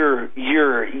your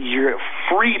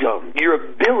freedom, your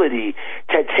ability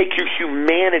to take your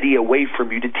humanity away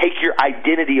from you, to take your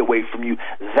identity away from you.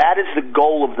 That is the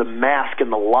goal of the mask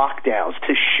and the lockdowns,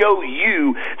 to show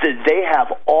you that they have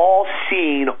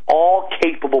all-seeing,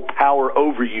 all-capable power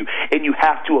over you, and you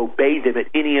have to obey them at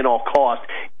any and all costs,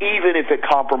 even if it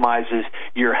compromises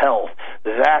your health.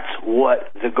 That's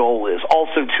what the goal is.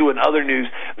 Also, too, in other news,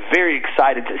 very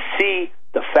excited to see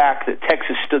the fact that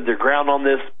Texas stood their ground on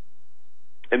this,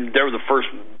 and they were the first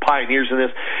pioneers in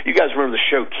this. You guys remember the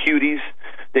show Cuties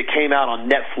that came out on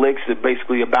Netflix that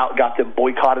basically got them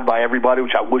boycotted by everybody,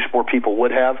 which I wish more people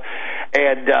would have.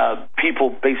 And people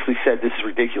basically said, this is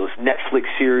ridiculous.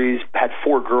 Netflix series, had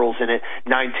 4 girls in it,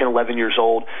 9, 10, 11 years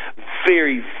old.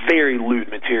 Very, very lewd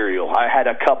material. I had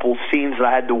a couple scenes that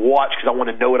I had to watch because I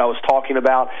wanted to know what I was talking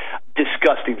about.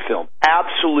 Disgusting film.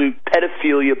 Absolute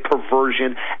pedophilia,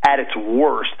 perversion at its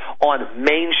worst on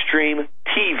mainstream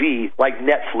TV like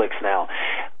Netflix now.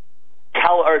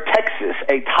 Texas,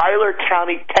 a Tyler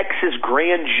County, Texas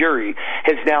grand jury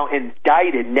has now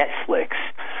indicted Netflix.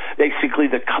 Basically,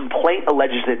 the complaint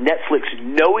alleges that Netflix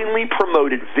knowingly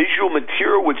promoted visual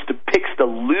material which depicts the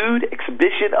lewd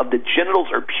exhibition of the genitals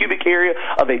or pubic area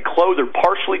of a clothed or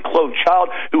partially clothed child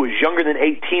who was younger than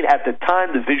 18 at the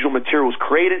time the visual material was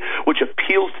created, which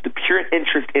appeals to the pure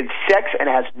interest in sex and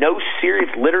has no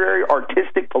serious literary,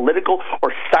 artistic, political,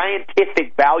 or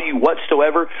scientific value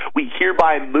whatsoever. We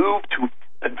hereby move to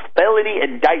felony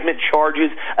indictment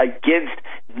charges against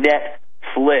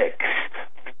Netflix.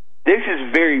 This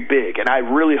is very big, and I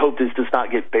really hope this does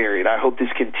not get buried. I hope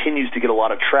this continues to get a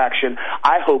lot of traction.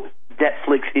 I hope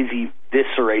Netflix is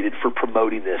eviscerated for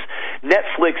promoting this.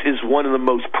 Netflix is one of the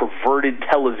most perverted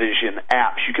television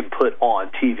apps you can put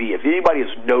on TV. If anybody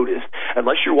has noticed,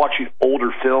 unless you're watching older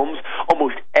films,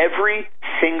 almost every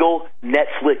single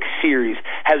Netflix series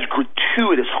has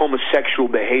gratuitous homosexual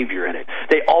behavior in it.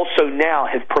 They also now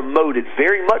have promoted,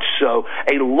 very much so,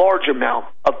 a large amount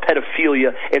of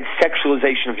pedophilia and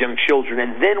sexualization of young children.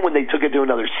 And then when they took it to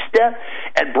another step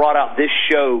and brought out this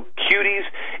show, Cuties,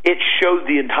 it showed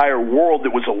the entire world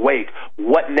that was awake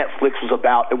what Netflix was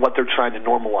about and what they're trying to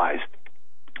normalize.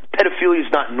 Pedophilia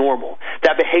is not normal.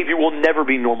 That behavior will never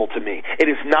be normal to me. It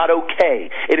is not okay.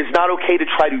 It is not okay to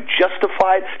try to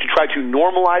justify it, to try to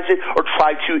normalize it, or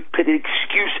try to put an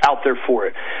excuse out there for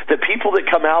it. The people that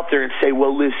come out there and say,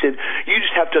 well, listen, you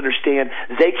just have to understand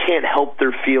they can't help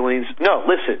their feelings. No,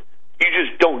 listen, you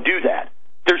just don't do that.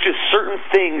 There's just certain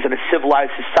things in a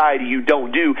civilized society you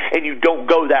don't do, and you don't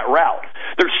go that route.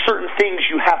 There's certain things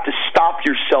you have to stop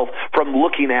yourself from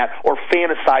looking at or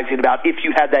fantasizing about if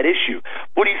you had that issue.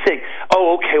 What do you think?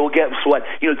 Oh, okay, well, guess what?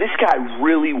 This guy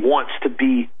really wants to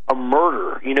be a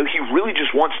murderer. He really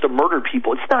just wants to murder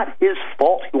people. It's not his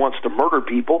fault he wants to murder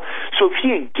people. So if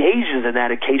he engages in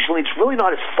that occasionally, it's really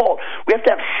not his fault. We have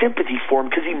to have sympathy for him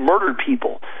because he murdered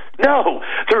people. No,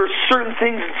 there are certain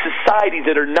things in society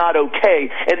that are not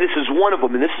okay, and this is one of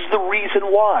them, and this is the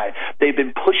reason why they've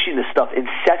been pushing this stuff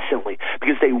incessantly,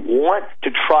 because they want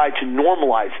to try to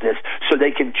normalize this so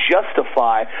they can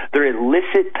justify their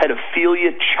illicit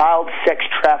pedophilia, child sex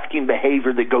trafficking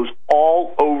behavior that goes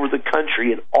all over the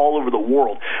country and all over the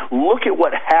world. Look at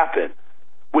what happened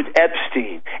with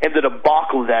Epstein and the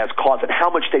debacle that has caused and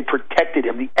how much they protected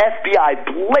him. The FBI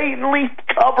blatantly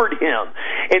covered him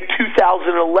in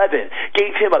 2011,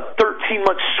 gave him a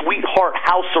 13-month sweetheart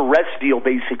house arrest deal,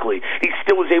 basically. He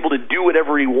still was able to do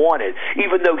whatever he wanted,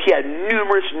 even though he had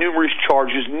numerous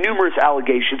charges, numerous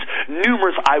allegations,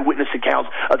 numerous eyewitness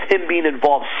accounts of him being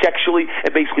involved sexually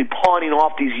and basically pawning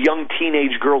off these young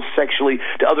teenage girls sexually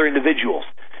to other individuals.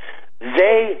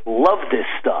 They love this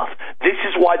stuff. This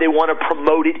is why they want to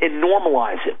promote it and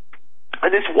normalize it. And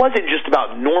this wasn't just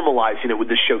about normalizing it with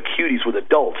the show Cuties with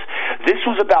adults. This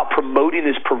was about promoting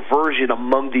this perversion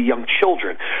among the young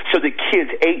children. So the kids,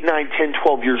 8, 9, 10,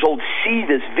 12 years old, see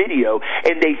this video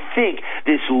and they think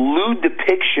this lewd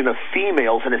depiction of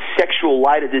females in a sexual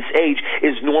light at this age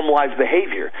is normalized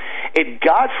behavior. And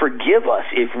God forgive us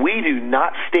if we do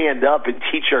not stand up and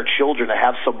teach our children to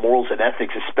have some morals and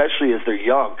ethics, especially as they're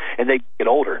young and they get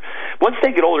older. Once they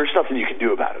get older, there's nothing you can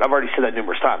do about it. I've already said that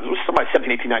numerous times. When somebody's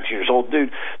 17, 18, 19 years old,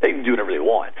 dude, they can do whatever they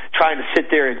want. Trying to sit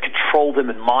there and control them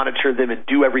and monitor them and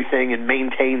do everything and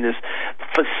maintain this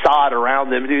facade around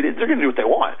them, dude, they're going to do what they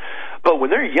want. But when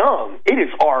they're young, it is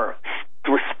our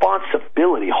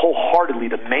responsibility wholeheartedly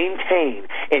to maintain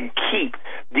and keep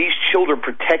these children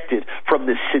protected from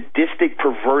this sadistic,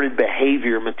 perverted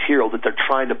behavior material that they're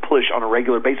trying to push on a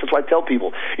regular basis. So I tell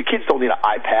people, your kids don't need an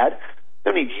iPad.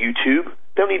 They don't need YouTube.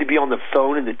 They don't need to be on the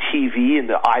phone and the TV and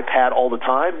the iPad all the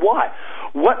time. Why?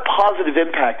 what positive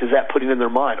impact is that putting in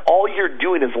their mind? All you're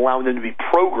doing is allowing them to be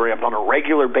programmed on a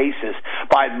regular basis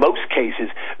by, in most cases,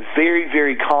 very,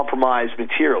 very compromised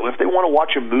material. If they want to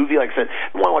watch a movie, like I said,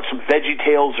 they want to watch some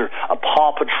VeggieTales or a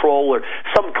Paw Patrol or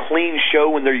some clean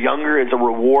show when they're younger as a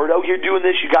reward. Oh, you're doing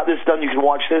this, you got this done, you can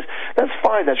watch this. That's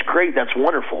fine, that's great, that's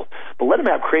wonderful. But let them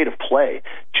have creative play.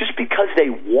 Just because they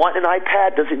want an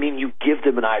iPad doesn't mean you give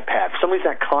them an iPad. For some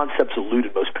reason, that concept's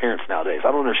eluded most parents nowadays.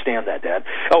 I don't understand that, Dad.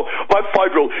 Oh, my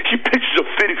 5-year-old, he pitches a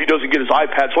fit if he doesn't get his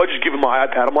iPad, so I just give him my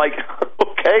iPad. I'm like,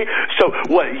 okay, so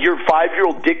what, your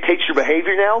 5-year-old dictates your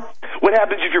behavior now? What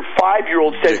happens if your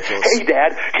 5-year-old says, hey,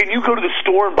 Dad, can you go to the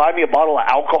store and buy me a bottle of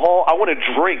alcohol? I want to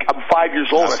drink. I'm 5 years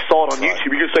old. I saw it on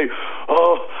YouTube. You're going to say,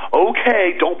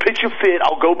 okay, don't pitch a fit.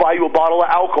 I'll go buy you a bottle of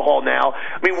alcohol now.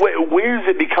 I mean, where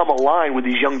does it become a line with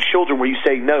these young children where you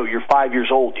say, no, you're 5 years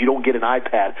old, you don't get an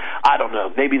iPad? I don't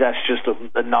know. Maybe that's just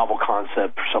a novel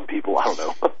concept for some people. I don't know.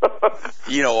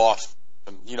 Austin,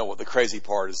 what the crazy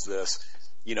part is this.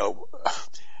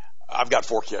 I've got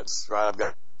 4 kids, right? I've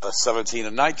got a 17,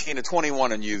 a 19, a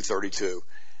 21, and you 32.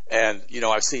 And,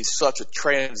 I've seen such a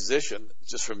transition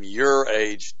just from your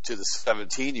age to the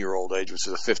 17-year-old age, which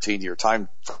is a 15-year time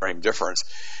frame difference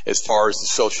as far as the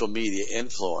social media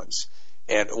influence.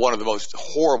 And one of the most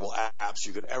horrible apps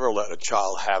you could ever let a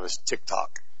child have is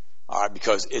TikTok, all right,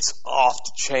 because it's off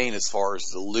the chain as far as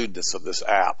the lewdness of this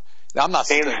app. Now, I'm not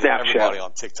saying everybody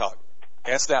on TikTok.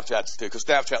 And Snapchat too, because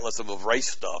Snapchat lets them erase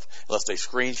stuff unless they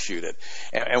screenshot it.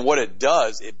 And what it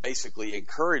does, it basically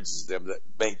encourages them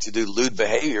to do lewd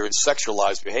behavior and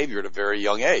sexualized behavior at a very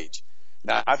young age.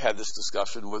 Now, I've had this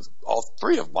discussion with all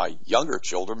 3 of my younger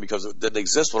children because it didn't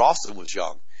exist when Austin was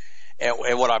young.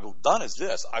 And what I've done is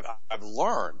this. I've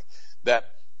learned that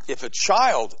if a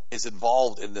child is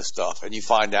involved in this stuff and you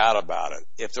find out about it,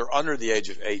 if they're under the age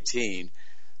of 18,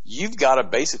 you've got to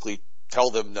basically tell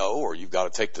them no, or you've got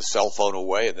to take the cell phone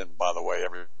away. And then, by the way,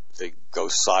 everything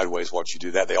goes sideways once you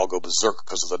do that. They all go berserk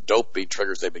because of the dopamine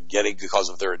triggers they've been getting because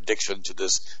of their addiction to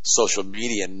this social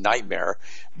media nightmare.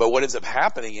 But what ends up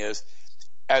happening is,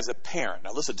 as a parent,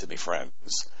 now listen to me,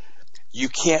 friends, you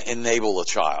can't enable a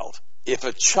child. If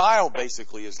a child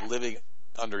basically is living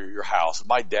under your house,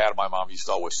 my dad and my mom used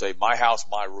to always say, my house,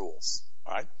 my rules,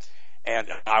 all right? And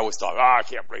I always thought, I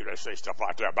can't believe they say stuff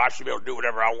like that, but I should be able to do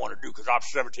whatever I want to do because I'm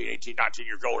 17, 18, 19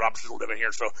 years old. I'm still living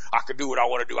here, so I can do what I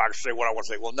want to do. I can say what I want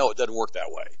to say. Well, no, it doesn't work that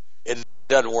way. It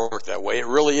doesn't work that way. It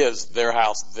really is their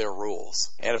house, their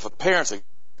rules. And if a parent's a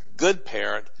good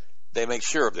parent, they make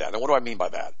sure of that. And what do I mean by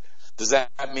that? Does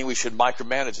that mean we should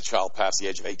micromanage a child past the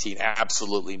age of 18?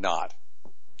 Absolutely not.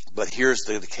 But here's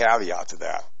the caveat to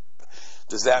that.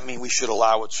 Does that mean we should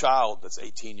allow a child that's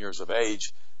 18 years of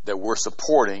age that we're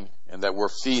supporting and that we're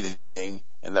feeding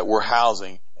and that we're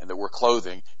housing and that we're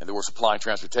clothing and that we're supplying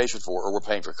transportation for or we're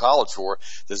paying for college for,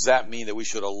 does that mean that we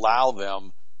should allow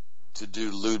them to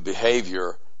do lewd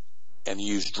behavior and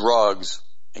use drugs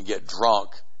and get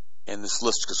drunk, and this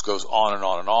list just goes on and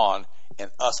on and on, and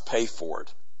us pay for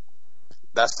it?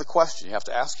 That's the question you have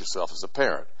to ask yourself as a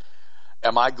parent.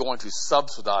 Am I going to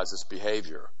subsidize this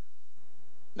behavior?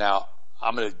 Now,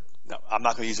 I'm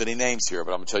not going to use any names here,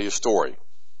 but I'm going to tell you a story.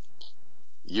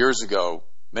 Years ago,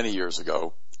 many years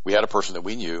ago, we had a person that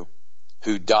we knew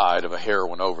who died of a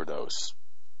heroin overdose.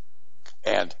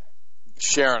 And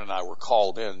Sharon and I were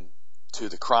called in to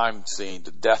the crime scene,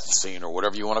 the death scene, or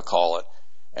whatever you want to call it,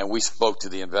 and we spoke to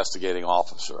the investigating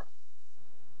officer.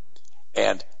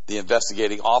 And the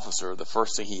investigating officer, the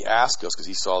first thing he asked us, because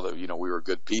he saw that, we were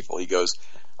good people, he goes,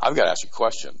 I've got to ask you a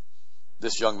question.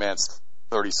 This young man's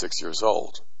 36 years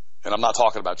old. And I'm not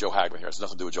talking about Joe Hagman here. It has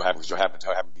nothing to do with Joe Hagman, because Joe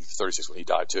Hagman was 36 when he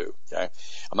died too. Okay,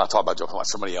 I'm not talking about Joe, I'm talking about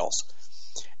somebody else.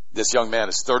 This young man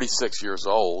is 36 years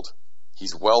old.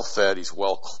 He's well fed. He's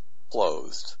well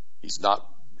clothed. He's not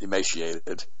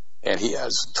emaciated, and he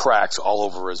has tracks all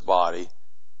over his body.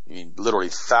 I mean, literally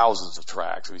thousands of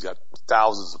tracks. He's got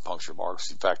thousands of puncture marks.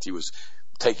 In fact, he was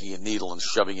taking a needle and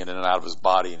shoving it in and out of his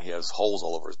body, and he has holes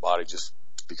all over his body just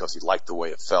because he liked the way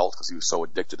it felt, because he was so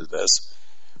addicted to this.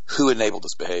 Who enabled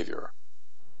this behavior?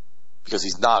 Because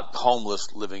he's not homeless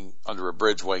living under a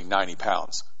bridge weighing 90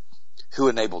 pounds. Who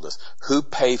enabled this? Who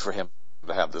paid for him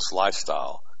to have this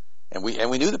lifestyle? And we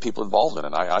knew the people involved in it.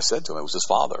 And I said to him, it was his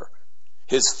father.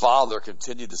 His father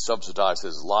continued to subsidize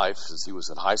his life since he was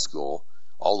in high school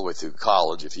all the way through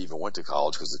college, if he even went to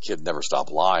college, because the kid never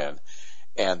stopped lying.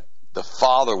 And the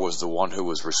father was the one who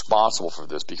was responsible for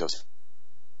this because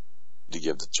to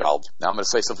give the child. Now I'm going to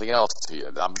say something else to you.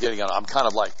 I'm kind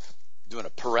of like doing a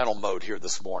parental mode here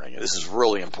this morning, and this is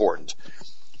really important.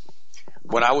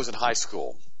 When I was in high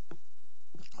school,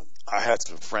 I had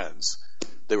some friends.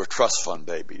 They were trust fund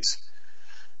babies.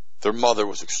 Their mother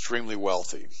was extremely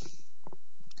wealthy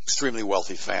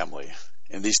family.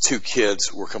 And these two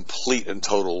kids were complete and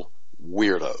total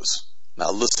weirdos.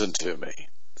 Now listen to me.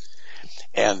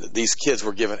 And these kids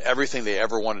were given everything they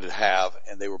ever wanted to have,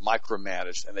 and they were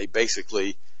micromanaged, and they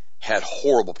basically had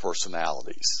horrible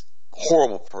personalities.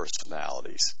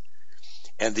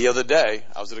 And the other day,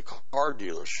 I was at a car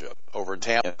dealership over in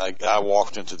Tampa, and I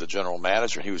walked into the general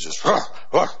manager, and he was just,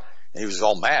 and he was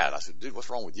all mad. I said, dude, what's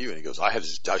wrong with you? And he goes, I had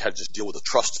to just deal with a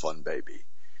trust fund baby.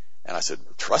 And I said,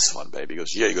 trust fund baby? He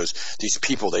goes, yeah. He goes, these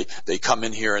people, they come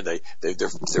in here and their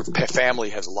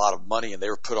family has a lot of money and they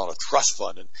were put on a trust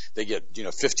fund and they get,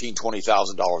 $15,000,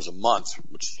 $20,000 a month,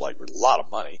 which is like a lot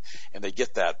of money. And they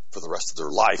get that for the rest of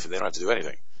their life and they don't have to do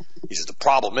anything. He says, the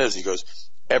problem is, he goes,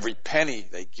 every penny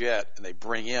they get and they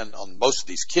bring in on most of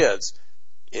these kids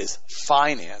is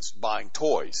financed buying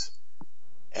toys.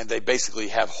 And they basically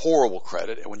have horrible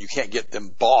credit. And when you can't get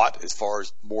them bought as far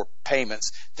as more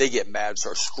payments, they get mad,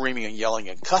 start screaming and yelling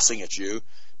and cussing at you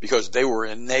because they were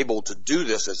enabled to do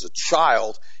this as a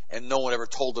child and no one ever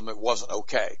told them it wasn't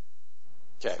okay.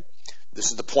 Okay.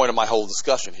 This is the point of my whole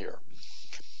discussion here.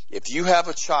 If you have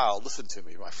a child, listen to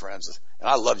me, my friends, and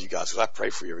I love you guys because I pray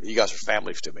for you. You guys are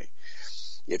family to me.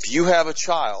 If you have a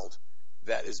child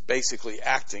that is basically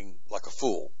acting like a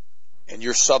fool and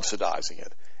you're subsidizing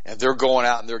it, and they're going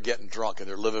out and they're getting drunk and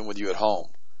they're living with you at home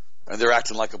and they're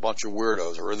acting like a bunch of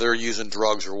weirdos or they're using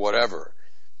drugs or whatever,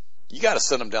 you got to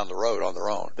send them down the road on their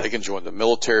own. They can join the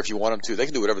military if you want them to. They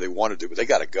can do whatever they want to do, but they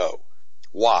got to go.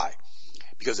 Why?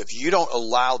 Because if you don't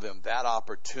allow them that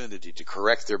opportunity to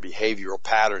correct their behavioral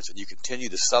patterns and you continue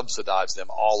to subsidize them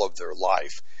all of their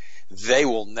life, they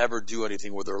will never do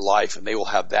anything with their life and they will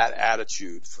have that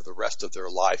attitude for the rest of their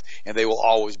life and they will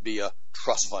always be a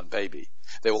trust fund baby.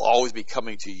 They will always be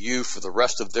coming to you for the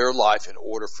rest of their life in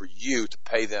order for you to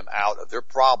pay them out of their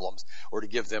problems or to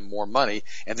give them more money.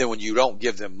 And then when you don't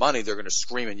give them money, they're going to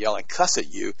scream and yell and cuss at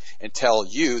you and tell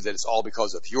you that it's all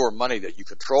because of your money that you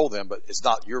control them, but it's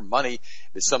not your money,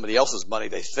 it's somebody else's money.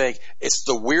 They think it's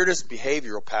the weirdest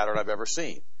behavioral pattern I've ever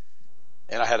seen.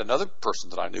 And I had another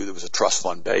person that I knew that was a trust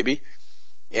fund baby,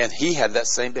 and he had that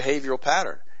same behavioral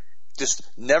pattern. Just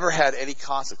never had any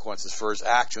consequences for his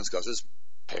actions because his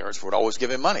parents would always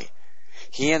give him money.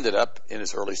 He ended up in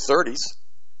his early 30s,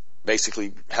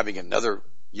 basically having another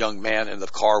young man in the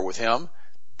car with him,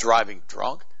 driving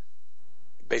drunk,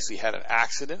 basically had an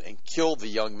accident and killed the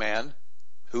young man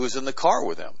who was in the car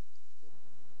with him.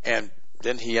 And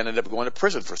then he ended up going to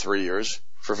prison for 3 years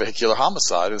for vehicular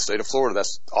homicide in the state of Florida.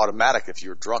 That's automatic if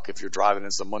you're drunk, if you're driving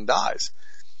and someone dies.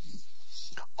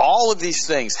 All of these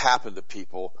things happen to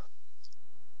people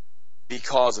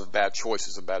because of bad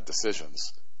choices and bad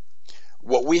decisions.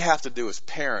 What we have to do as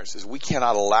parents is we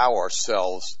cannot allow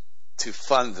ourselves to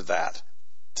fund that,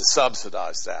 to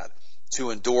subsidize that,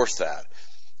 to endorse that.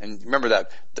 And remember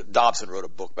that Dobson wrote a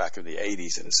book back in the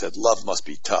 80s and it said, love must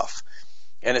be tough.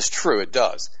 And it's true, it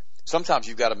does. Sometimes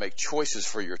you've got to make choices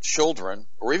for your children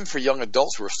or even for young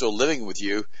adults who are still living with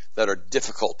you that are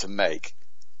difficult to make.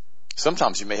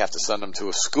 Sometimes you may have to send them to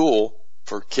a school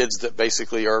for kids that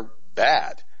basically are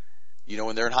bad,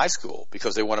 when they're in high school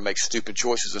because they want to make stupid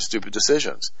choices and stupid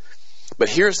decisions. But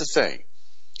here's the thing.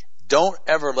 Don't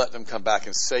ever let them come back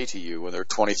and say to you when they're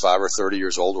 25 or 30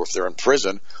 years old or if they're in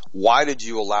prison, why did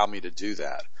you allow me to do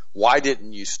that? Why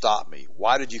didn't you stop me?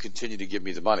 Why did you continue to give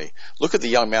me the money? Look at the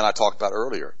young man I talked about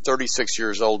earlier, 36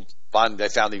 years old. They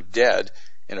found him dead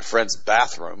in a friend's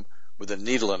bathroom with a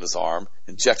needle in his arm,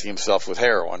 injecting himself with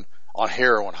heroin on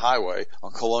Heroin Highway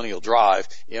on Colonial Drive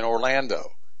in Orlando.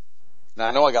 Now,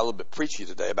 I know I got a little bit preachy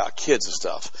today about kids and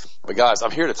stuff, but guys,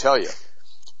 I'm here to tell you,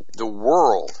 the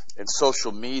world and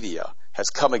social media has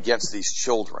come against these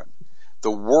children.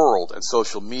 The world and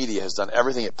social media has done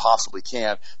everything it possibly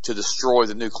can to destroy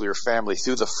the nuclear family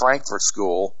through the Frankfurt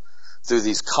School, through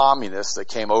these communists that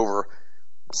came over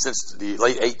since the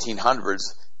late 1800s,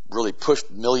 really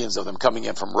pushed millions of them coming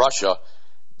in from Russia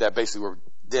that basically were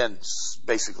then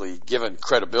basically given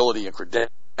credibility and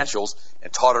credentials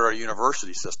and taught at our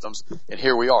university systems. And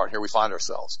here we are, and here we find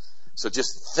ourselves. So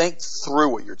just think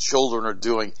through what your children are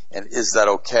doing, and is that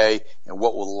okay, and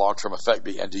what will the long-term effect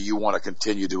be, and do you want to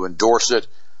continue to endorse it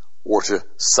or to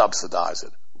subsidize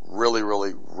it? Really,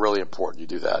 really, really important you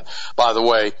do that. By the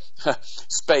way,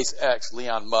 SpaceX,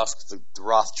 Elon Musk, the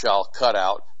Rothschild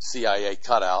cutout, CIA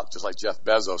cutout, just like Jeff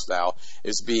Bezos now,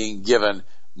 is being given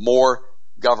more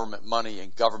government money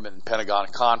and government and Pentagon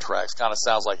contracts. Kind of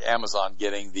sounds like Amazon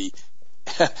getting the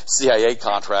CIA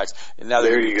contracts, and now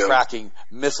they're tracking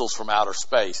missiles from outer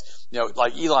space.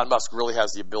 Like Elon Musk really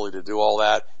has the ability to do all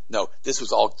that. No, this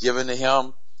was all given to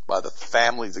him by the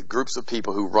family, the groups of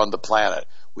people who run the planet.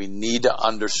 We need to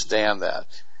understand that.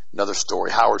 Another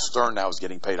story, Howard Stern now is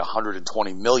getting paid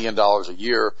 $120 million a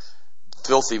year.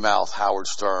 Filthy mouth Howard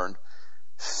Stern.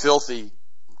 Filthy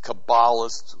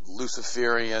Kabbalist,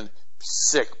 Luciferian,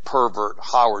 sick pervert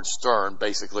Howard Stern,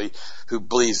 basically, who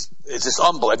believes, it's just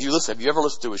unbelievable. Have you ever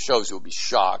listened to his shows, you'll be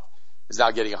shocked. Is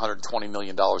now getting $120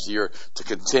 million a year to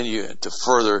continue to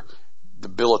further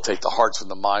debilitate the hearts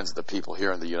and the minds of the people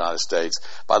here in the United States.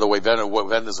 By the way,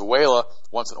 Venezuela,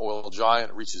 once an oil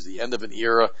giant, reaches the end of an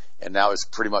era, and now it's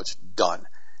pretty much done.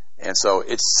 And so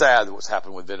it's sad what's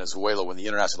happened with Venezuela when the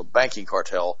international banking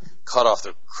cartel cut off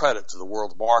the credit to the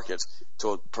world markets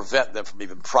to prevent them from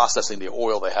even processing the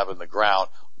oil they have in the ground.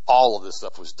 All of this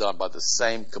stuff was done by the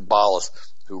same Kabbalists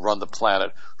who run the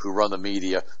planet, who run the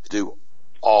media, who do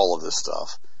all of this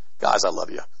stuff. Guys, I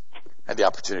love you. I had the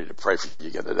opportunity to pray for you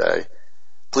again today.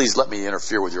 Please let me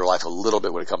interfere with your life a little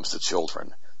bit when it comes to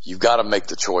children. You've got to make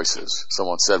the choices.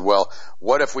 Someone said, well,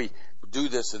 what if we do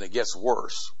this and it gets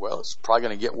worse? Well, it's probably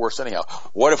going to get worse anyhow.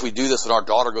 What if we do this and our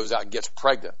daughter goes out and gets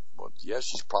pregnant? Well, yes,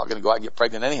 she's probably going to go out and get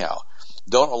pregnant anyhow.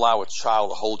 Don't allow a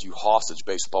child to hold you hostage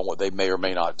based upon what they may or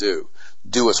may not do.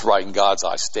 Do what's right in God's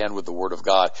eyes. Stand with the Word of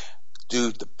God.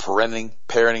 Do the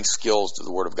parenting skills that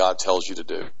the Word of God tells you to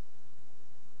do.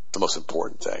 The most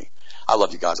important thing. I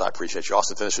love you guys. I appreciate you.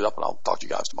 Austin, finish it up, and I'll talk to you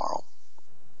guys tomorrow.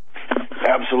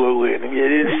 Absolutely. And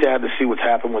it is sad to see what's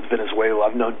happened with Venezuela.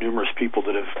 I've known numerous people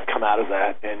that have come out of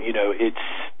that. And, it's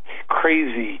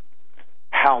crazy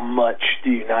how much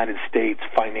the United States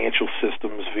financial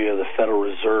systems via the Federal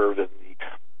Reserve and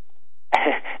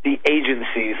the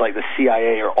agencies like the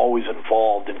CIA are always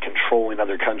involved in controlling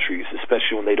other countries,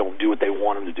 especially when they don't do what they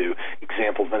want them to do.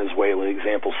 Example, Venezuela,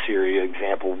 example, Syria,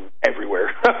 example,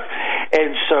 everywhere.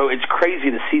 And so it's crazy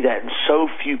to see that, and so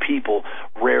few people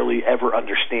rarely ever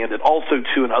understand it. Also,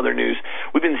 too, in other news,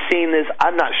 we've been seeing this.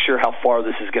 I'm not sure how far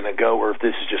this is going to go or if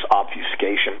this is just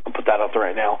obfuscation. I'll put that out there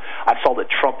right now. I saw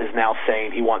that Trump is now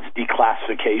saying he wants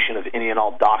declassification of any and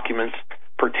all documents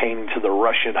pertaining to the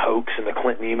Russian hoax and the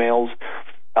Clinton emails.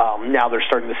 Now they're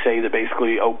starting to say that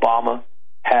basically Obama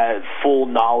had full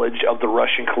knowledge of the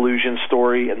Russian collusion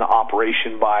story and the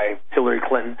operation by Hillary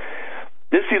Clinton.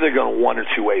 This is either going one or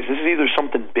two ways. This is either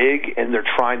something big and they're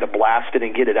trying to blast it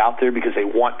and get it out there because they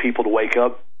want people to wake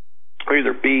up, or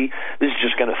either B, this is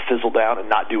just going to fizzle down and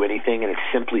not do anything, and it's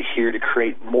simply here to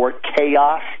create more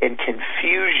chaos and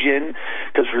confusion.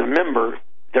 Because remember,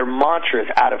 their mantra is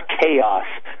out of chaos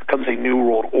comes a new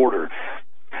world order.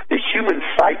 The human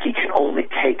psyche can only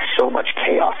take so much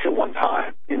chaos at one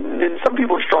time. And some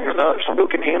people are stronger than others. Some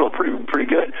people can handle it pretty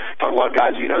good. Talk about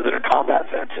guys that are combat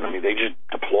vets, and they just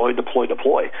deploy. There's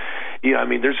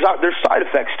side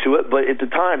effects to it, but at the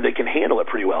time they can handle it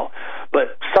pretty well.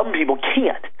 But some people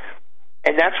can't.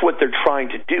 And that's what they're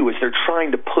trying to do, is they're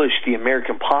trying to push the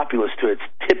American populace to its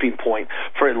tipping point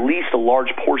for at least a large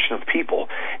portion of people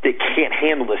that can't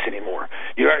handle this anymore.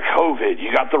 You got COVID, you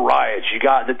got the riots, you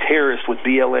got the terrorists with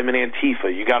BLM and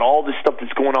Antifa, you got all this stuff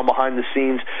that's going on behind the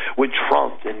scenes with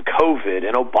Trump and COVID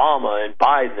and Obama and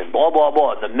Biden and blah, blah,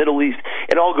 blah, in the Middle East.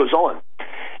 It all goes on.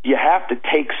 You have to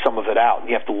take some of it out, and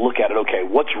you have to look at it, okay,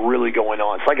 what's really going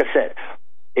on? It's like I said,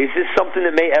 is this something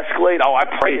that may escalate? Oh, I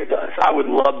pray it does. I would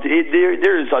love to.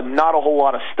 There is not a whole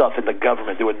lot of stuff in the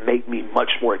government that would make me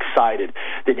much more excited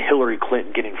than Hillary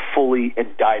Clinton getting fully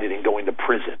indicted and going to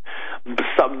prison.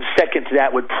 Second to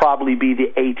that would probably be the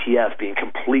ATF being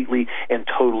completely and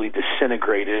totally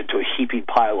disintegrated into a heaping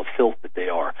pile of filth that they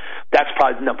are. That's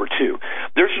probably number two.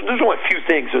 There's only a few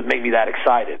things that would make me that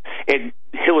excited. And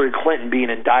Hillary Clinton being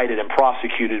indicted and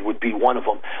prosecuted would be one of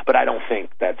them, but I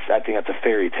think that's a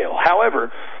fairy tale.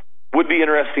 However, would be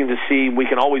interesting to see. We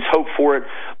can always hope for it,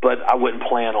 but I wouldn't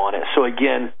plan on it. So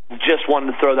again, just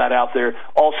wanted to throw that out there.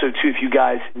 Also, too, if you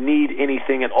guys need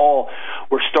anything at all,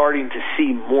 we're starting to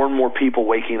see more and more people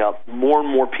waking up, more and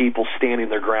more people standing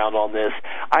their ground on this.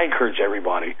 I encourage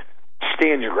everybody,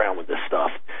 stand your ground with this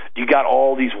stuff. You got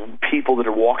all these people that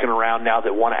are walking around now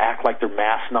that want to act like they're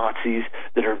mass Nazis,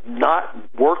 that are not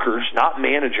workers, not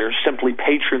managers, simply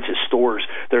patrons at stores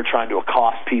that are trying to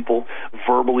accost people,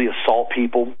 verbally assault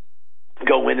people,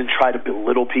 go in and try to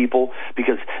belittle people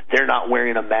because they're not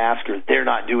wearing a mask or they're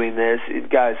not doing this.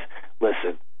 Guys,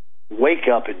 listen. Wake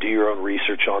up and do your own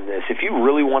research on this. If you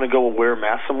really want to go wear a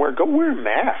mask somewhere, go wear a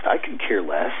mask. I could care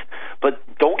less. But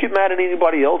don't get mad at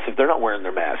anybody else if they're not wearing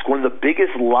their mask. One of the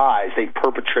biggest lies they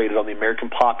perpetrated on the American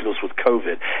populace with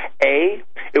COVID,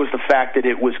 it was the fact that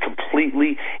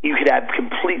you could have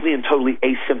completely and totally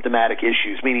asymptomatic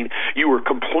issues, meaning you were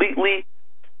completely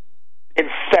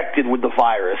infected with the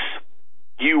virus.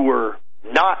 You were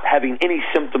not having any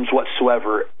symptoms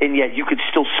whatsoever, and yet you could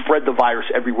still spread the virus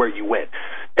everywhere you went.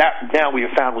 That now we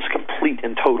have found was a complete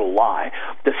and total lie.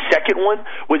 The second one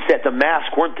was that the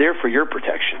masks weren't there for your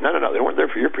protection. No, they weren't there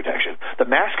for your protection. The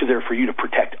masks are there for you to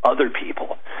protect other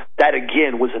people. That,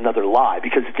 again, was another lie,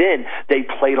 because then they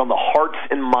played on the hearts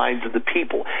and minds of the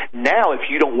people. Now, if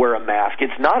you don't wear a mask,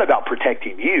 it's not about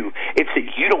protecting you. It's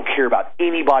that you don't care about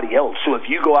anybody else. So if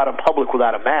you go out in public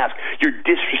without a mask, you're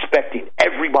disrespecting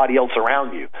everybody else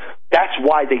around you. That's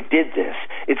why they did this.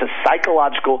 It's a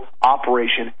psychological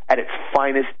operation at its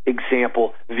finest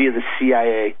example via the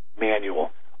CIA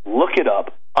manual. Look it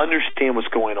up, understand what's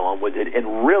going on with it,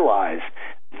 and realize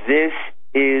this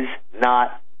is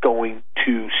not going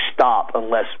to stop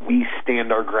unless we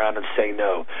stand our ground and say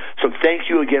no. So thank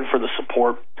you again for the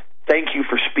support. Thank you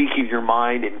for speaking your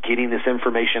mind and getting this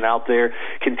information out there.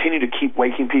 Continue to keep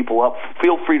waking people up.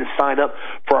 Feel free to sign up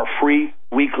for our free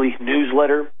weekly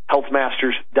newsletter,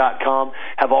 healthmasters.com.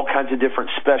 Have all kinds of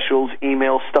different specials,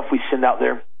 emails, stuff we send out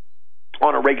there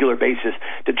on a regular basis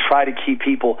to try to keep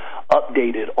people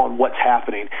updated on what's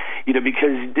happening.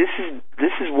 Because this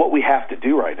is what we have to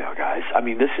do right now, guys. I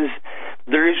mean,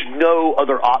 there is no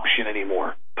other option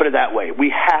anymore. Put it that way. We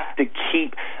have to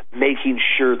keep making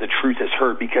sure the truth is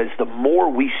heard, because the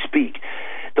more we speak,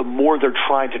 the more they're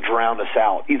trying to drown us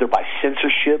out, either by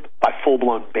censorship, by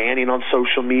full-blown banning on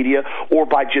social media, or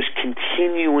by just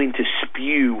continuing to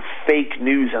spew fake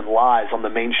news and lies on the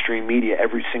mainstream media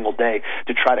every single day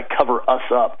to try to cover us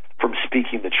up from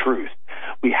speaking the truth.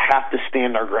 We have to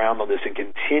stand our ground on this and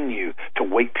continue to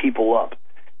wake people up,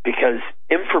 because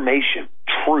information,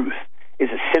 truth, is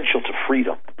essential to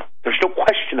freedom. There's no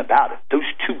question about it. Those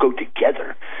two go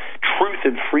together. Truth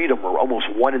and freedom are almost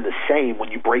one and the same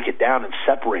when you break it down and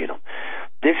separate them.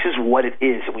 This is what it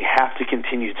is, and we have to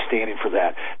continue standing for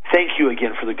that. Thank you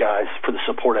again for the guys, for the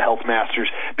support of Health Masters.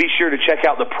 Be sure to check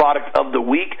out the product of the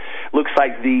week. Looks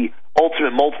like the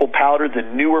Ultimate Multiple Powder, the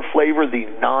newer flavor, the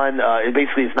it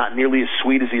basically is not nearly as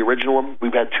sweet as the original one.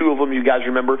 We've had two of them, you guys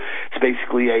remember. It's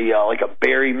basically like a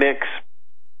berry mix.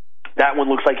 That one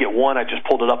looks like it won. I just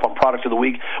pulled it up on Product of the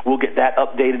Week. We'll get that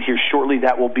updated here shortly.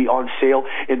 That will be on sale.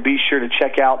 And be sure to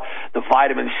check out the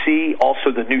vitamin C,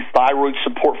 also the new thyroid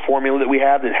support formula that we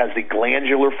have that has the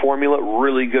glandular formula,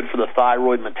 really good for the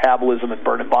thyroid metabolism and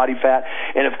burning body fat.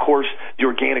 And, of course, the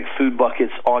organic food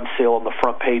buckets on sale on the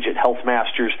front page at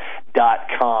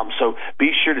healthmasters.com. So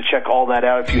be sure to check all that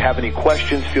out. If you have any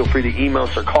questions, feel free to email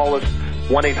us or call us,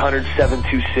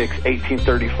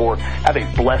 1-800-726-1834. Have a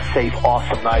blessed, safe,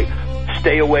 awesome night.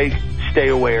 Stay awake, stay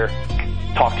aware.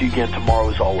 Talk to you again tomorrow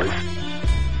as always.